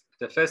reasons.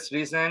 The first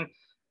reason,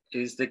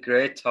 is the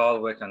great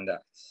tall work on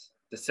that.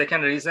 The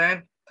second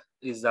reason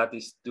is that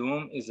this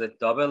dome is a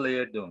double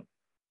layer dome.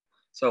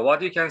 So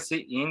what you can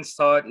see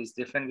inside is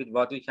different with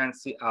what you can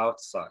see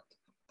outside.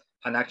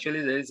 And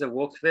actually there is a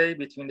walkway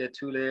between the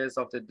two layers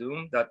of the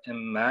dome that a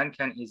man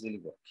can easily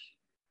walk.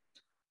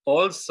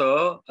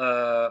 Also,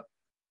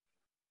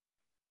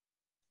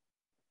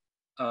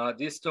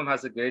 this dome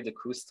has a great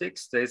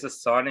acoustics. There is a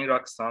sounding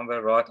rock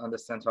somewhere right on the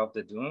center of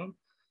the dome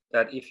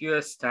that if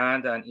you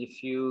stand and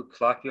if you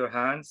clap your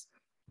hands,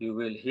 you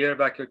will hear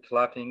back your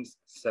clappings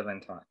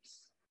 7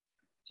 times.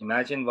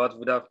 Imagine what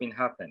would have been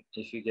happened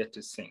if you get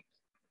to sing.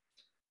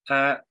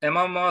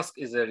 Imam Mosque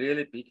is a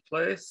really big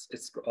place.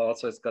 It's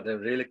got a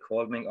really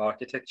calming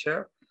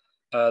architecture.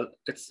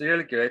 It's a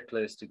really great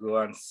place to go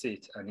and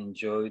sit and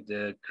enjoy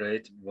the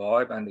great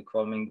vibe and the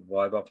calming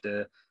vibe of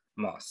the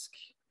mosque.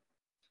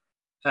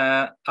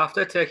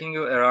 After taking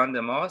you around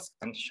the mosque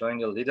and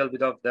showing a little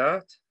bit of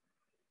that,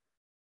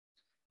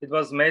 it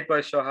was made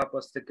by Shah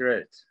Abbas the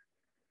Great.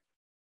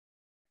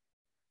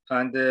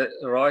 And the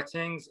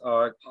writings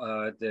are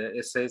the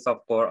essays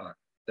of Quran,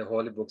 the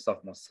holy books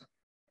of Muslim.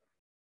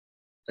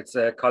 It's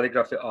a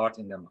calligraphy art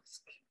in the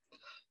mosque.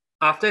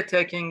 After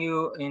taking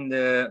you in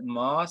the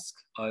mosque,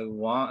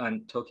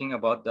 and talking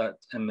about that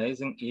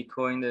amazing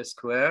echo in the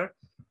square,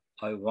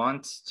 I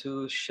want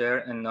to share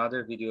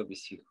another video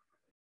with you.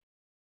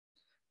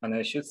 And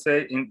I should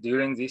say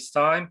during this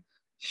time,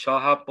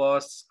 Shah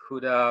Abbas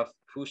could have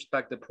pushed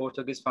back the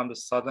Portuguese from the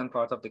southern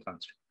part of the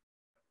country.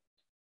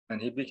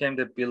 And he became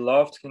the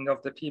beloved king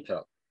of the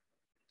people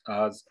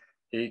as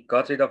he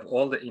got rid of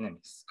all the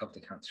enemies of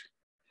the country.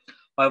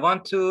 I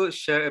want to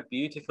share a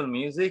beautiful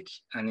music,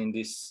 and in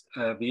this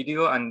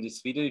video,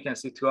 you can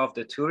see 2 of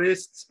the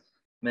tourists.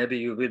 Maybe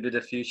you will be the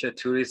future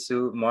tourists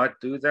who might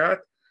do that.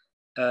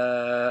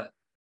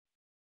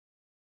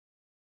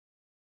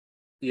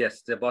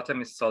 Yes, the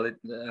bottom is solid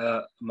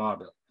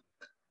marble.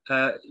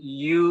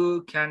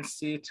 You can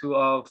see 2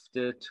 of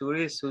the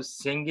tourists who's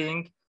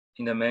singing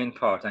in the main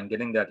part and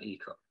getting that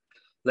echo.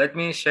 Let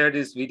me share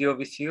this video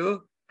with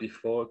you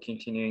before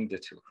continuing the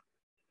tour.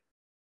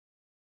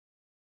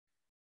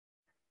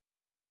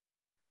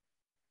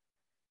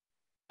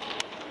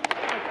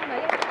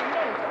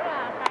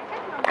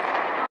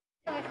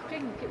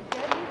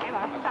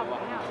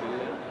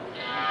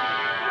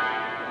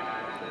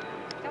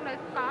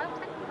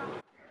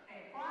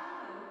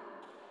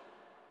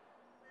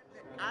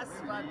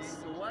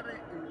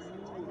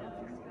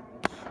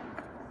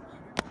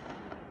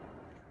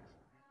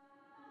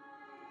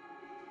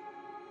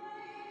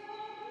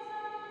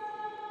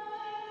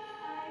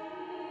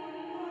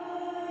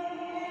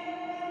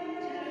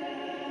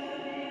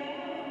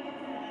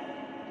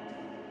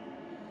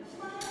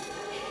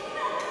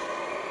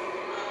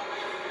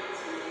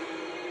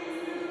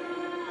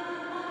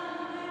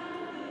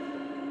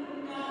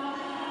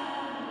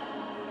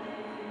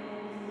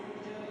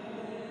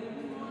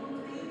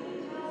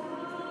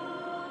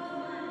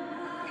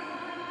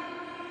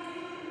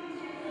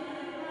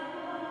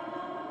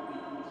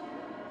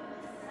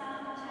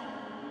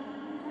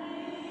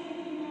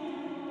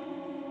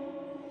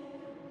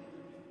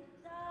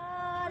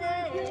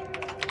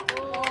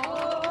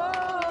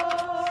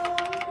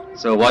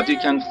 So what you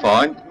can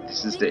find,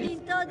 this is the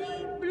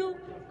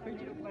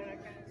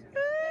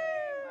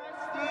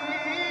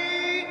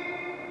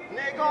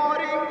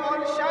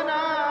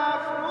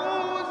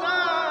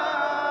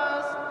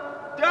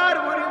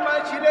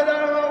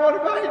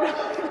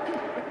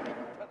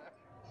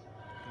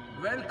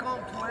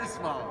Welcome to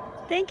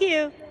Isfahan. Thank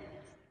you.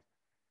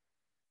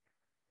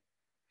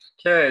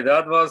 Okay,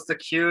 that was the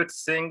cute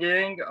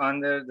singing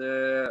under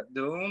the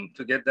dome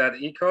to get that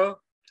echo.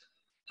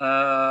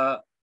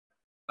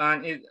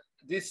 And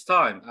this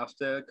time,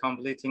 after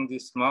completing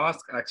this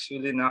mosque,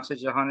 actually Naqsh-e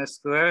Jahan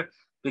Square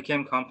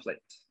became complete.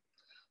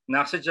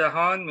 Naqsh-e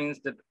Jahan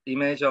means the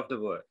image of the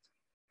world.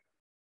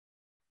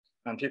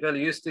 And people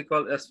used to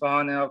call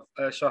Isfahan of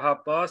Shah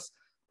Abbas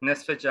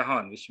Nisf-e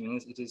Jahan, which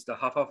means it is the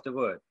half of the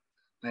world.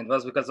 And it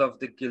was because of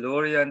the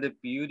glory and the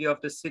beauty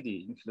of the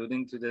city,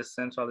 including to the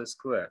central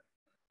square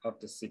of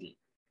the city.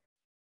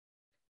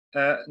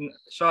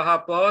 Shah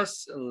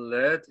Abbas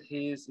led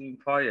his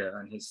empire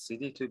and his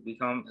city to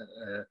become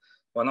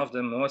one of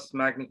the most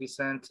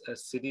magnificent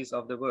cities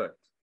of the world,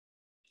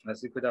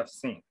 as you could have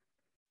seen.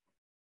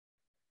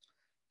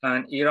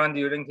 And Iran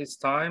during his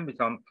time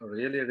became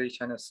really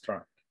rich and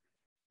strong.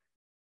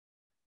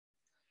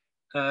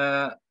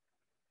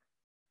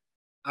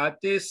 At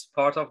this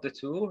part of the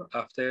tour,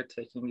 after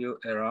taking you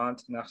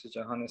around Naqsh-e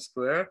Jahan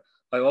Square,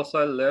 I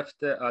also left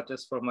the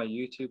address for my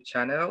YouTube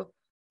channel.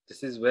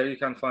 This is where you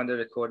can find a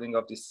recording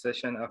of this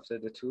session after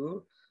the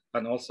tour.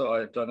 And also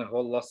I've done a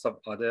whole lot of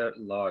other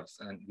lives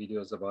and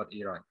videos about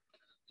Iran.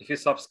 If you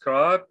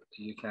subscribe,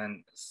 you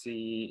can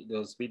see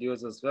those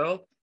videos as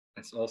well.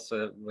 It's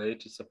also a way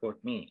to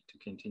support me to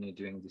continue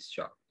doing this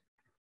job.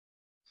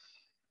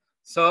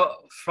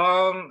 So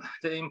from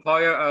the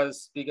empire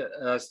as big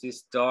as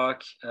this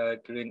dark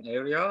green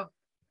area,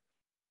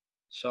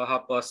 Shah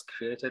Abbas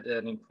created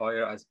an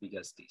empire as big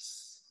as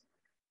this.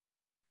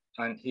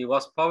 and he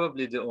was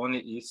probably the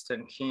only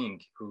Eastern king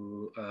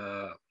who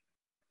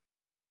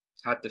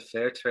had the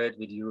fair trade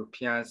with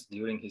Europeans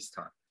during his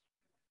time.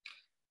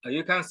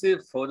 You can see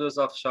photos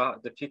of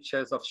the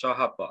pictures of Shah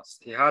Abbas.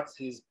 He had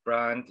his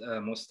brand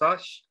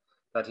mustache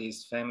that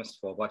he's famous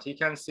for, but he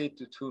can see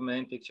the two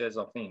main pictures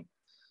of him.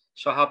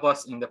 Shah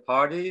Abbas in the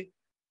party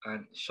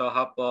and Shah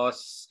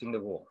Abbas in the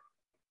war.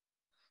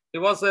 He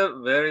was a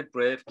very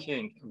brave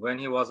king. When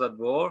he was at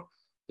war,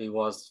 he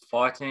was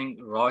fighting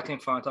right in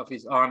front of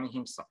his army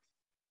himself.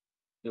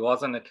 He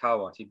wasn't a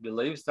coward. He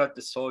believes that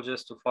the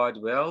soldiers to fight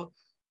well,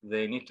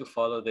 they need to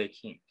follow their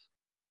king.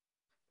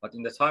 But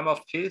in the time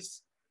of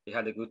peace, he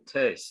had a good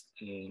taste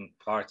in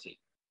party.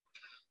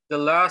 The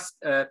last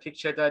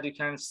picture that you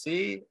can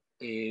see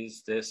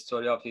is the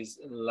story of his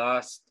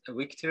last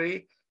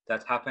victory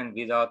that happened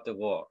without the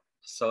war.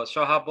 So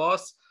Shah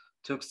Abbas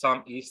took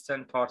some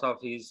eastern part of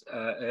his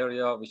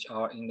area, which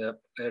are in the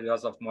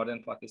areas of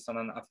modern Pakistan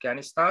and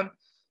Afghanistan,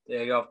 the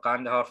area of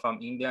Kandahar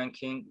from Indian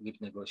king with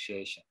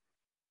negotiation.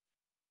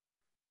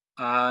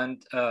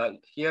 And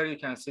here you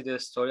can see the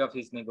story of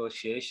his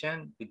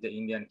negotiation with the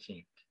Indian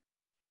king.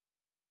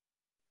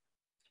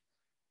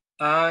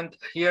 And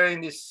here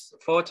in this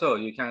photo,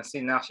 you can see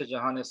Naqsh-e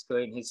Jahan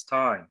Square in his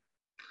time.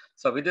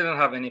 So we didn't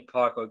have any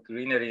park or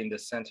greenery in the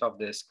center of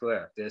the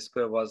square. The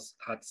square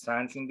had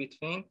sands in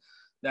between,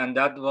 and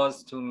that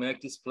was to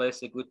make this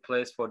place a good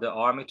place for the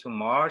army to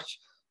march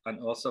and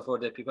also for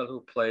the people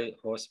who play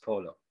horse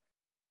polo.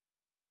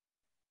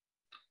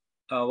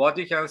 What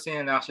you can see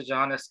in Naqsh-e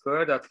Jahan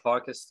Square, that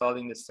park is still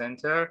in the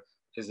center,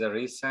 is a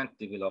recent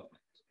development.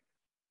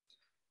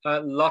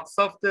 Lots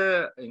of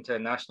the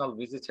international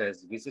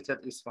visitors visited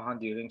Isfahan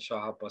during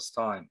Shah Abbas'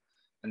 time,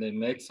 and they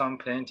made some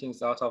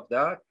paintings out of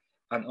that.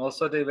 And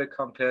also they were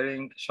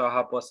comparing Shah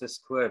Abbas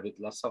Square with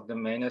lots of the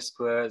main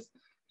squares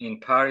in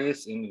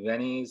Paris, in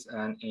Venice,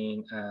 and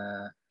in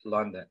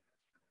London,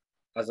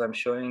 as I'm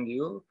showing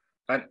you.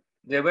 And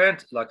they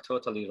weren't like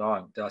totally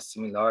wrong. There are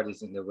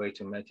similarities in the way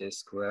to make a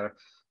square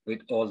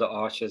with all the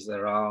arches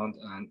around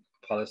and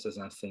palaces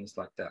and things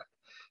like that.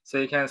 So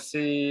you can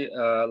see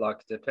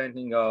like the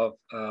painting of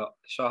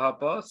Shah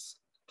Abbas,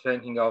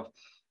 painting of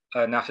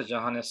Naqsh-e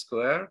Jahan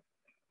Square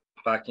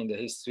back in the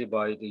history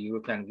by the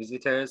European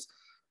visitors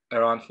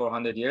around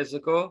 400 years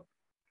ago.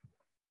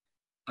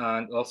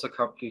 And also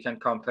you can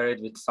compare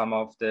it with some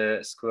of the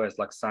squares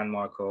like San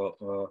Marco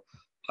or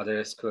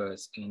other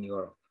squares in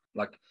Europe.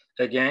 Like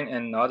again,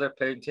 another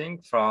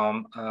painting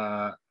from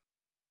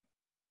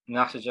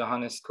Naqsh-e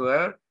Jahan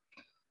Square.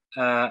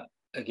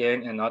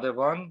 Again, another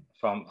one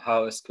from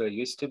how a square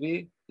used to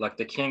be. Like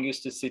the king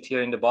used to sit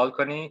here in the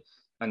balcony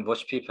and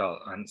watch people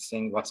and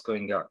sing what's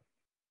going on.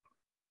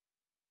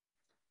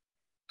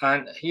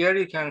 And here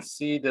you can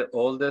see the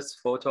oldest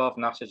photo of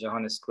Naqsh-e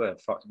Jahan Square,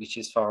 which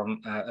is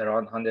from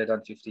around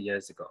 150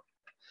 years ago.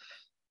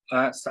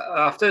 So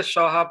after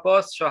Shah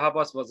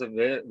Abbas was a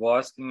very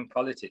wise king in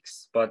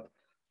politics, but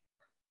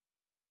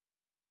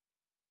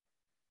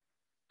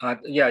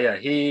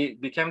he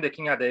became the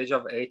king at the age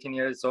of 18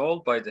 years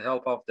old by the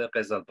help of the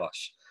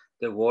Qizilbash,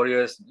 the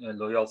warriors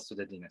loyal to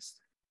the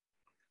dynasty.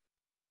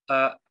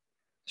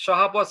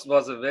 Shah Abbas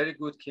was a very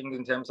good king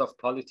in terms of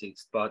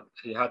politics, but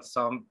he had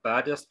some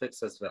bad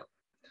aspects as well.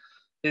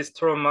 His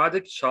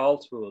traumatic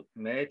childhood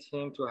made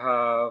him to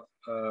have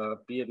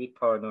be a bit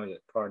paranoid,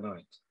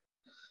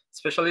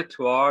 especially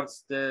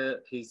towards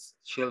his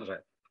children,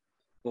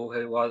 who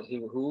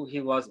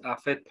he was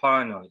afraid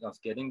paranoid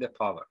of getting the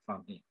power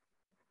from him.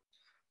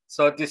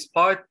 So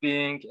despite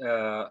being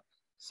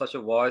such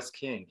a wise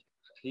king,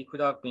 he could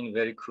have been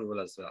very cruel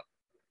as well.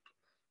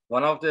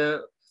 One of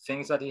the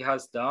things that he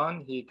has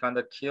done, he kind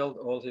of killed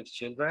all his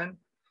children,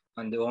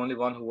 and the only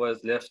one who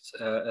was left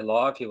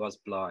alive, he was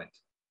blind.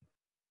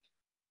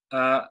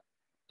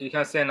 You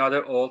can see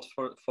another old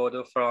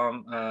photo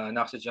from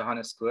Naqsh-e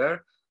Jahan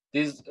Square.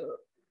 These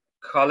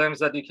columns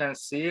that you can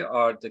see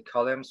are the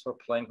columns for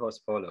playing horse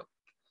polo.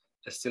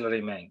 They still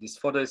remain. This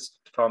photo is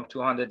from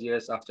 200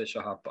 years after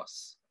Shah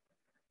Abbas.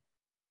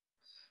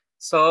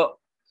 So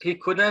he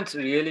couldn't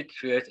really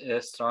create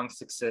a strong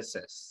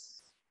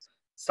successes.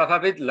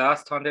 Safavid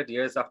last 100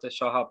 years after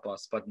Shah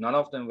Abbas, but none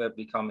of them will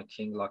become a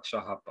king like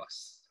Shah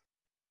Abbas.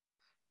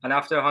 And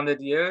after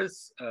 100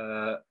 years,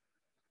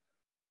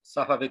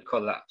 Safavid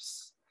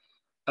collapsed.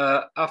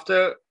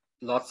 After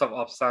lots of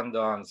ups and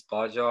downs,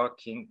 Qajar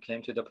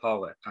came to the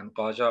power, and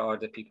Qajar are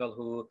the people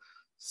who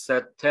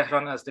set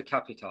Tehran as the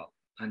capital.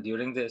 And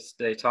during this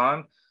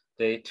time,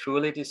 they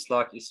truly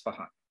dislike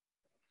Isfahan.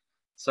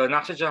 So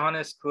Naqsh-e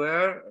Jahan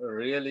Square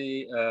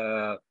really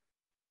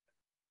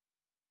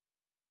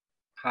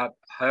had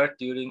hurt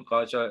during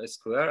Qajar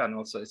Square and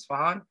also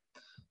Isfahan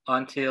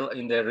until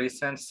in the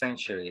recent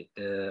century,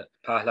 the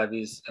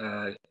Pahlavis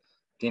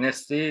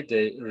dynasty,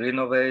 they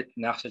renovate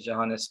Naqsh-e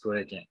Jahan Square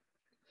again.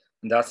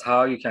 And that's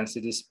how you can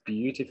see this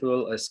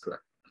beautiful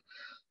square.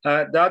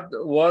 That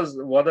was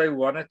what I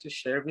wanted to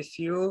share with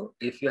you.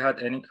 If you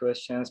had any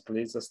questions,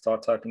 please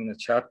start typing in the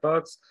chat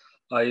box.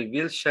 I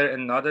will share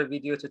another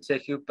video to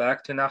take you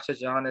back to Naqsh-e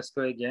Jahan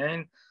Square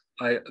again.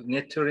 I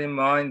need to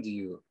remind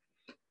you,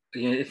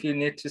 if you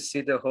need to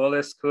see the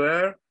whole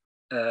square,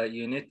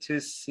 you need to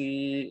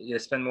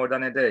spend more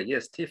than a day.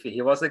 Yes, Tiffy,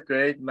 he was a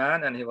great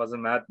man and he was a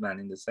madman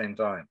in the same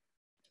time.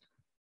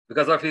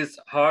 Because of his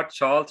hard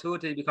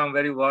childhood, he became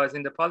very wise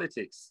in the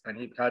politics and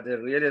he had a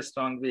really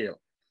strong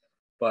will.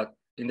 But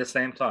in the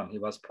same time, he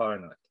was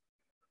paranoid.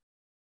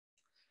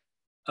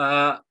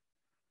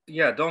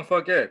 Yeah, don't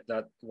forget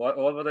that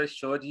all what I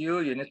showed you,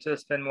 you need to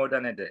spend more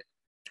than a day.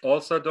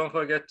 Also, don't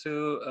forget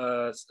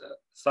to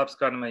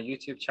subscribe to my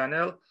YouTube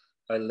channel.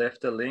 I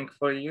left the link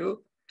for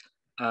you.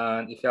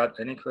 And if you have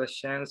any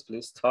questions,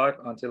 please type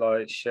until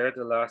I share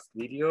the last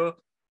video,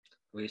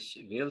 which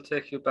will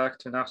take you back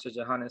to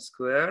Naghsh-e-Jahan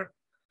Square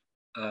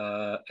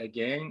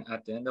again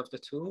at the end of the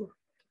tour.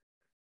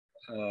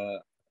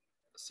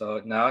 So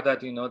now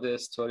that you know the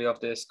story of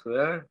the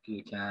square,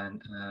 you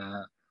can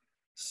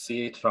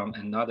see it from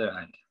another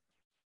angle.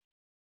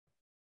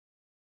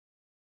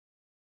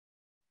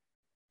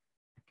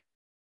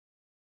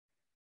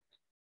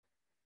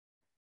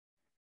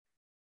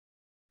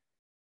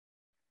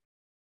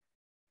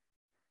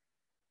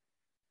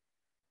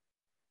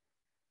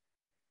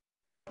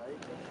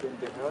 Den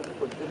Behörden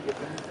von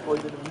irgendwelchen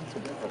goldenen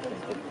Münzen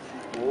verpfändet,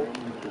 wo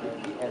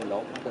die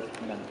erlauben, das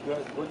Finanzier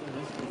goldene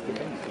Münzen ins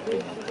Gefängnis zu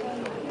bringen.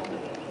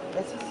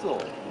 Das ist so.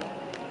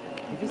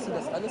 Die wissen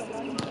das alles,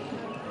 das ist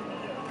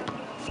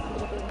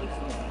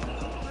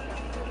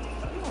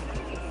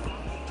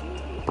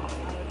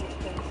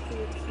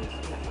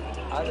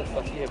alles,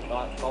 was wir hier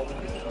brauchen,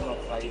 ist nur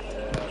noch drei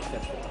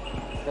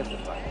Feste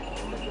frei.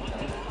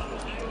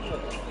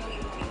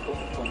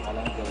 Von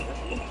allein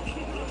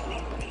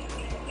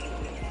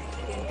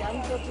dann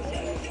wird es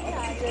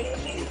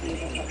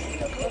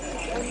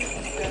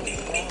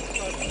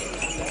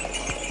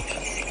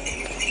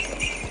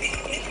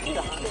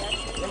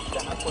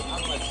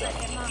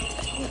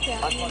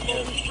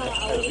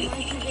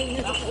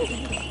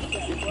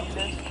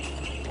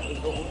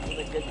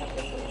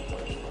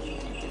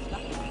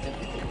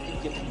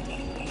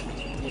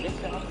die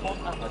rechte Hand vorn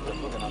an, das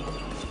sogenannte.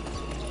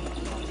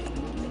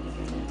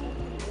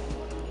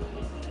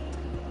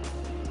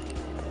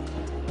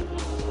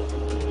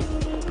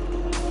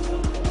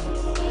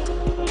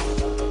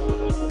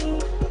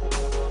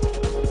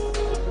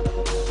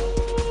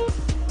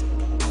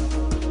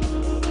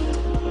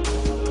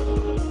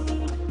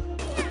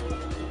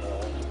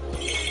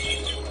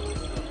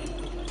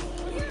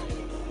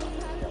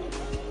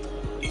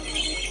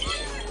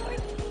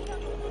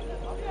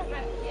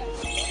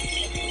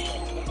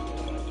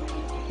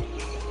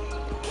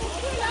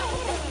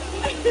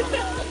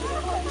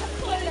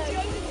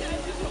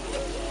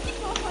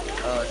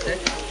 Sir,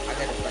 I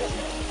got a question.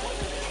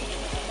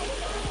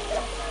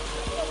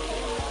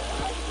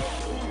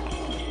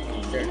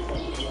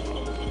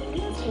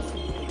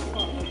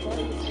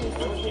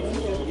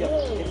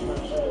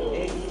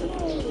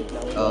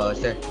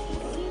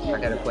 Sir, I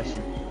got a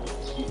question.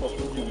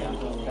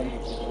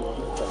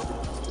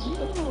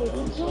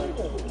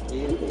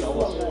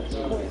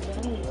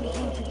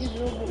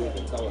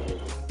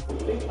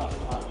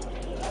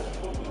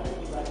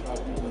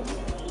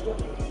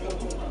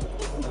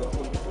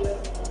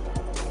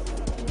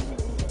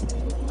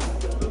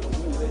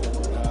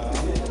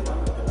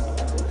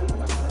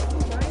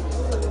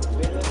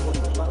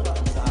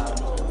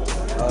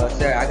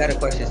 Sir, I got a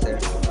question, sir.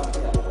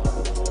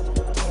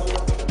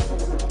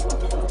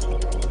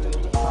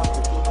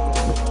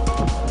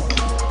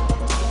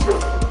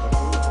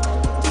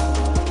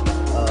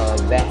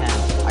 Behan,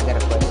 I got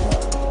a question.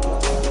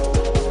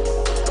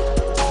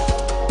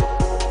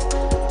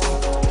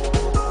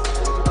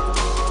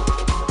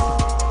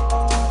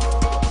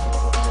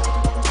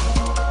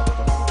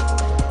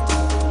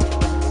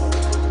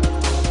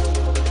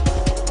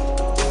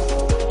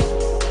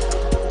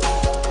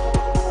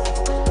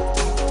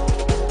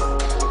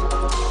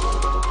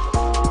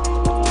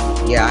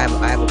 Yeah, I have a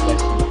question.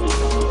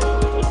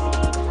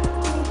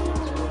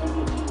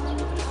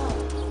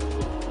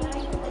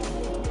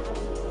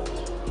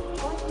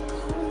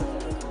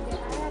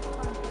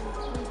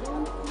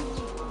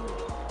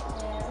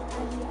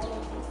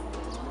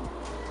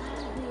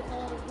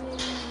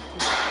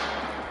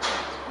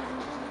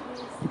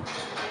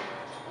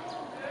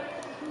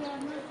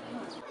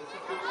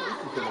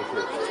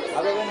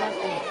 Aber wenn man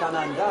in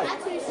Kanada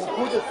und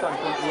Kurdistan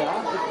von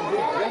Iran ist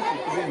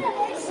grenzlich drin,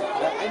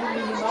 eine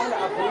minimale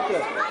Abrede,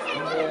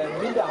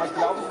 Minderheit,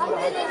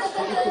 Glaubensminderheit,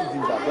 Touristen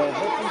sind da, der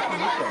Rest sind die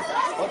nicht.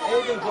 Und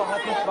irgendwo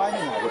hat man Schweine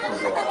in der Rücken.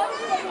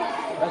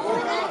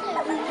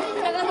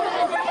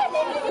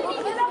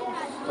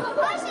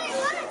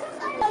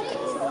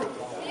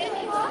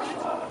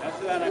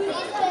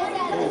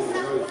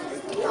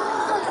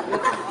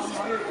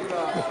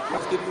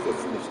 Das gibt es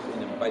jetzt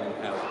nicht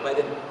bei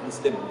den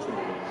Muslimen.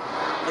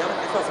 Die haben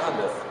etwas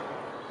anderes.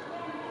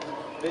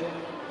 Wenn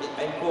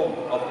ein Punkt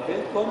auf die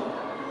Welt kommt,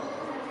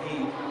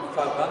 die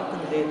Verwandten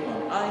lädt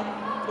man ein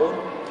und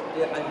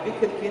ein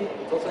Wickelkind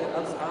sozusagen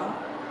ans Arm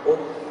und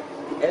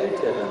die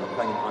Älteren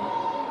fangen an,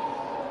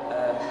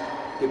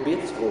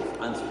 Gebetsruf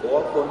ans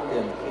Ohr von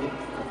dem Kind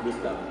zu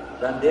flüstern.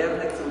 Dann der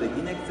nächste oder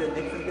die nächste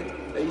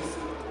ist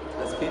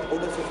Das Kind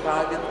ohne zu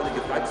fragen, ohne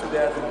gefragt zu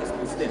werden, ist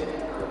Muslim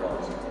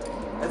geworden.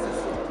 Es ist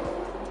so.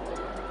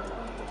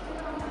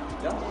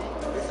 Ja,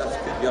 das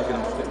Kind, ja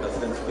genau, stimmt. Das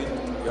ist das Kind,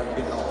 ja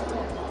genau.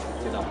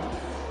 Genau.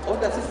 Und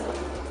das ist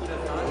in der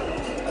Tat.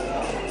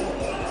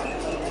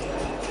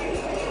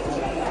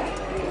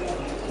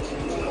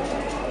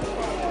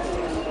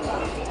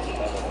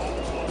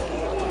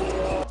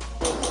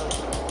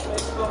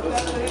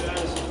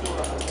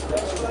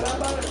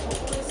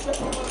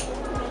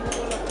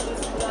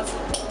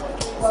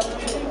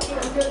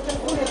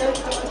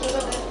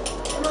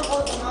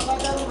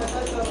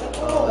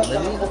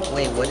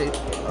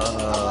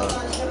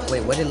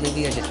 What did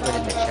Livia just put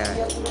in the chat?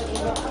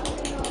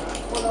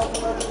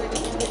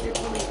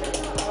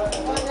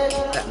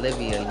 That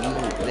Livia, you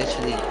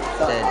literally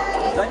said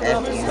F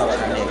you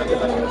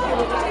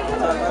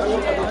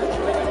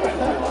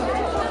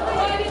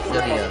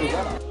Livia.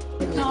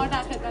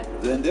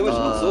 Dann der war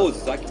schon so, sie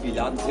sagt, wir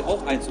laden sie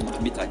auch ein zum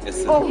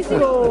Mittagessen. Oh Gott!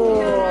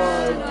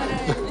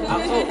 Ach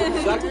so,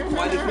 sagt,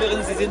 meine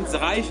Schwiegerin, sie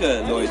sind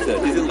reiche Leute,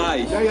 die sind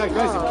reich. Ja, ich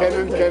weiß,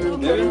 kennen.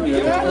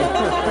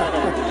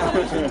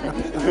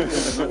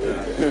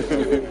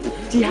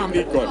 Die haben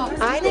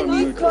eine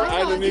Nikon.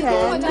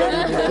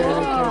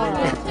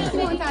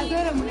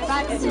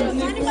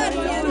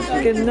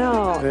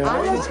 Genau,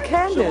 alles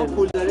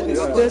kennen.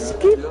 Das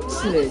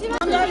gibt's nicht.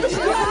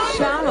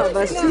 Schau mal,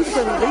 was sie für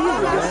ein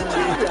riesiges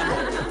Tier.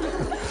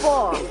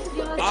 Boah,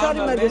 schau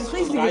dir mal das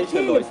riesige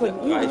Tier von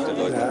ihm.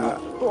 Ja.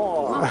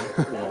 Boah,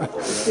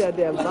 das ist ja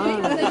der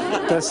Wahnsinn.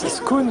 Das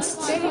ist Kunst.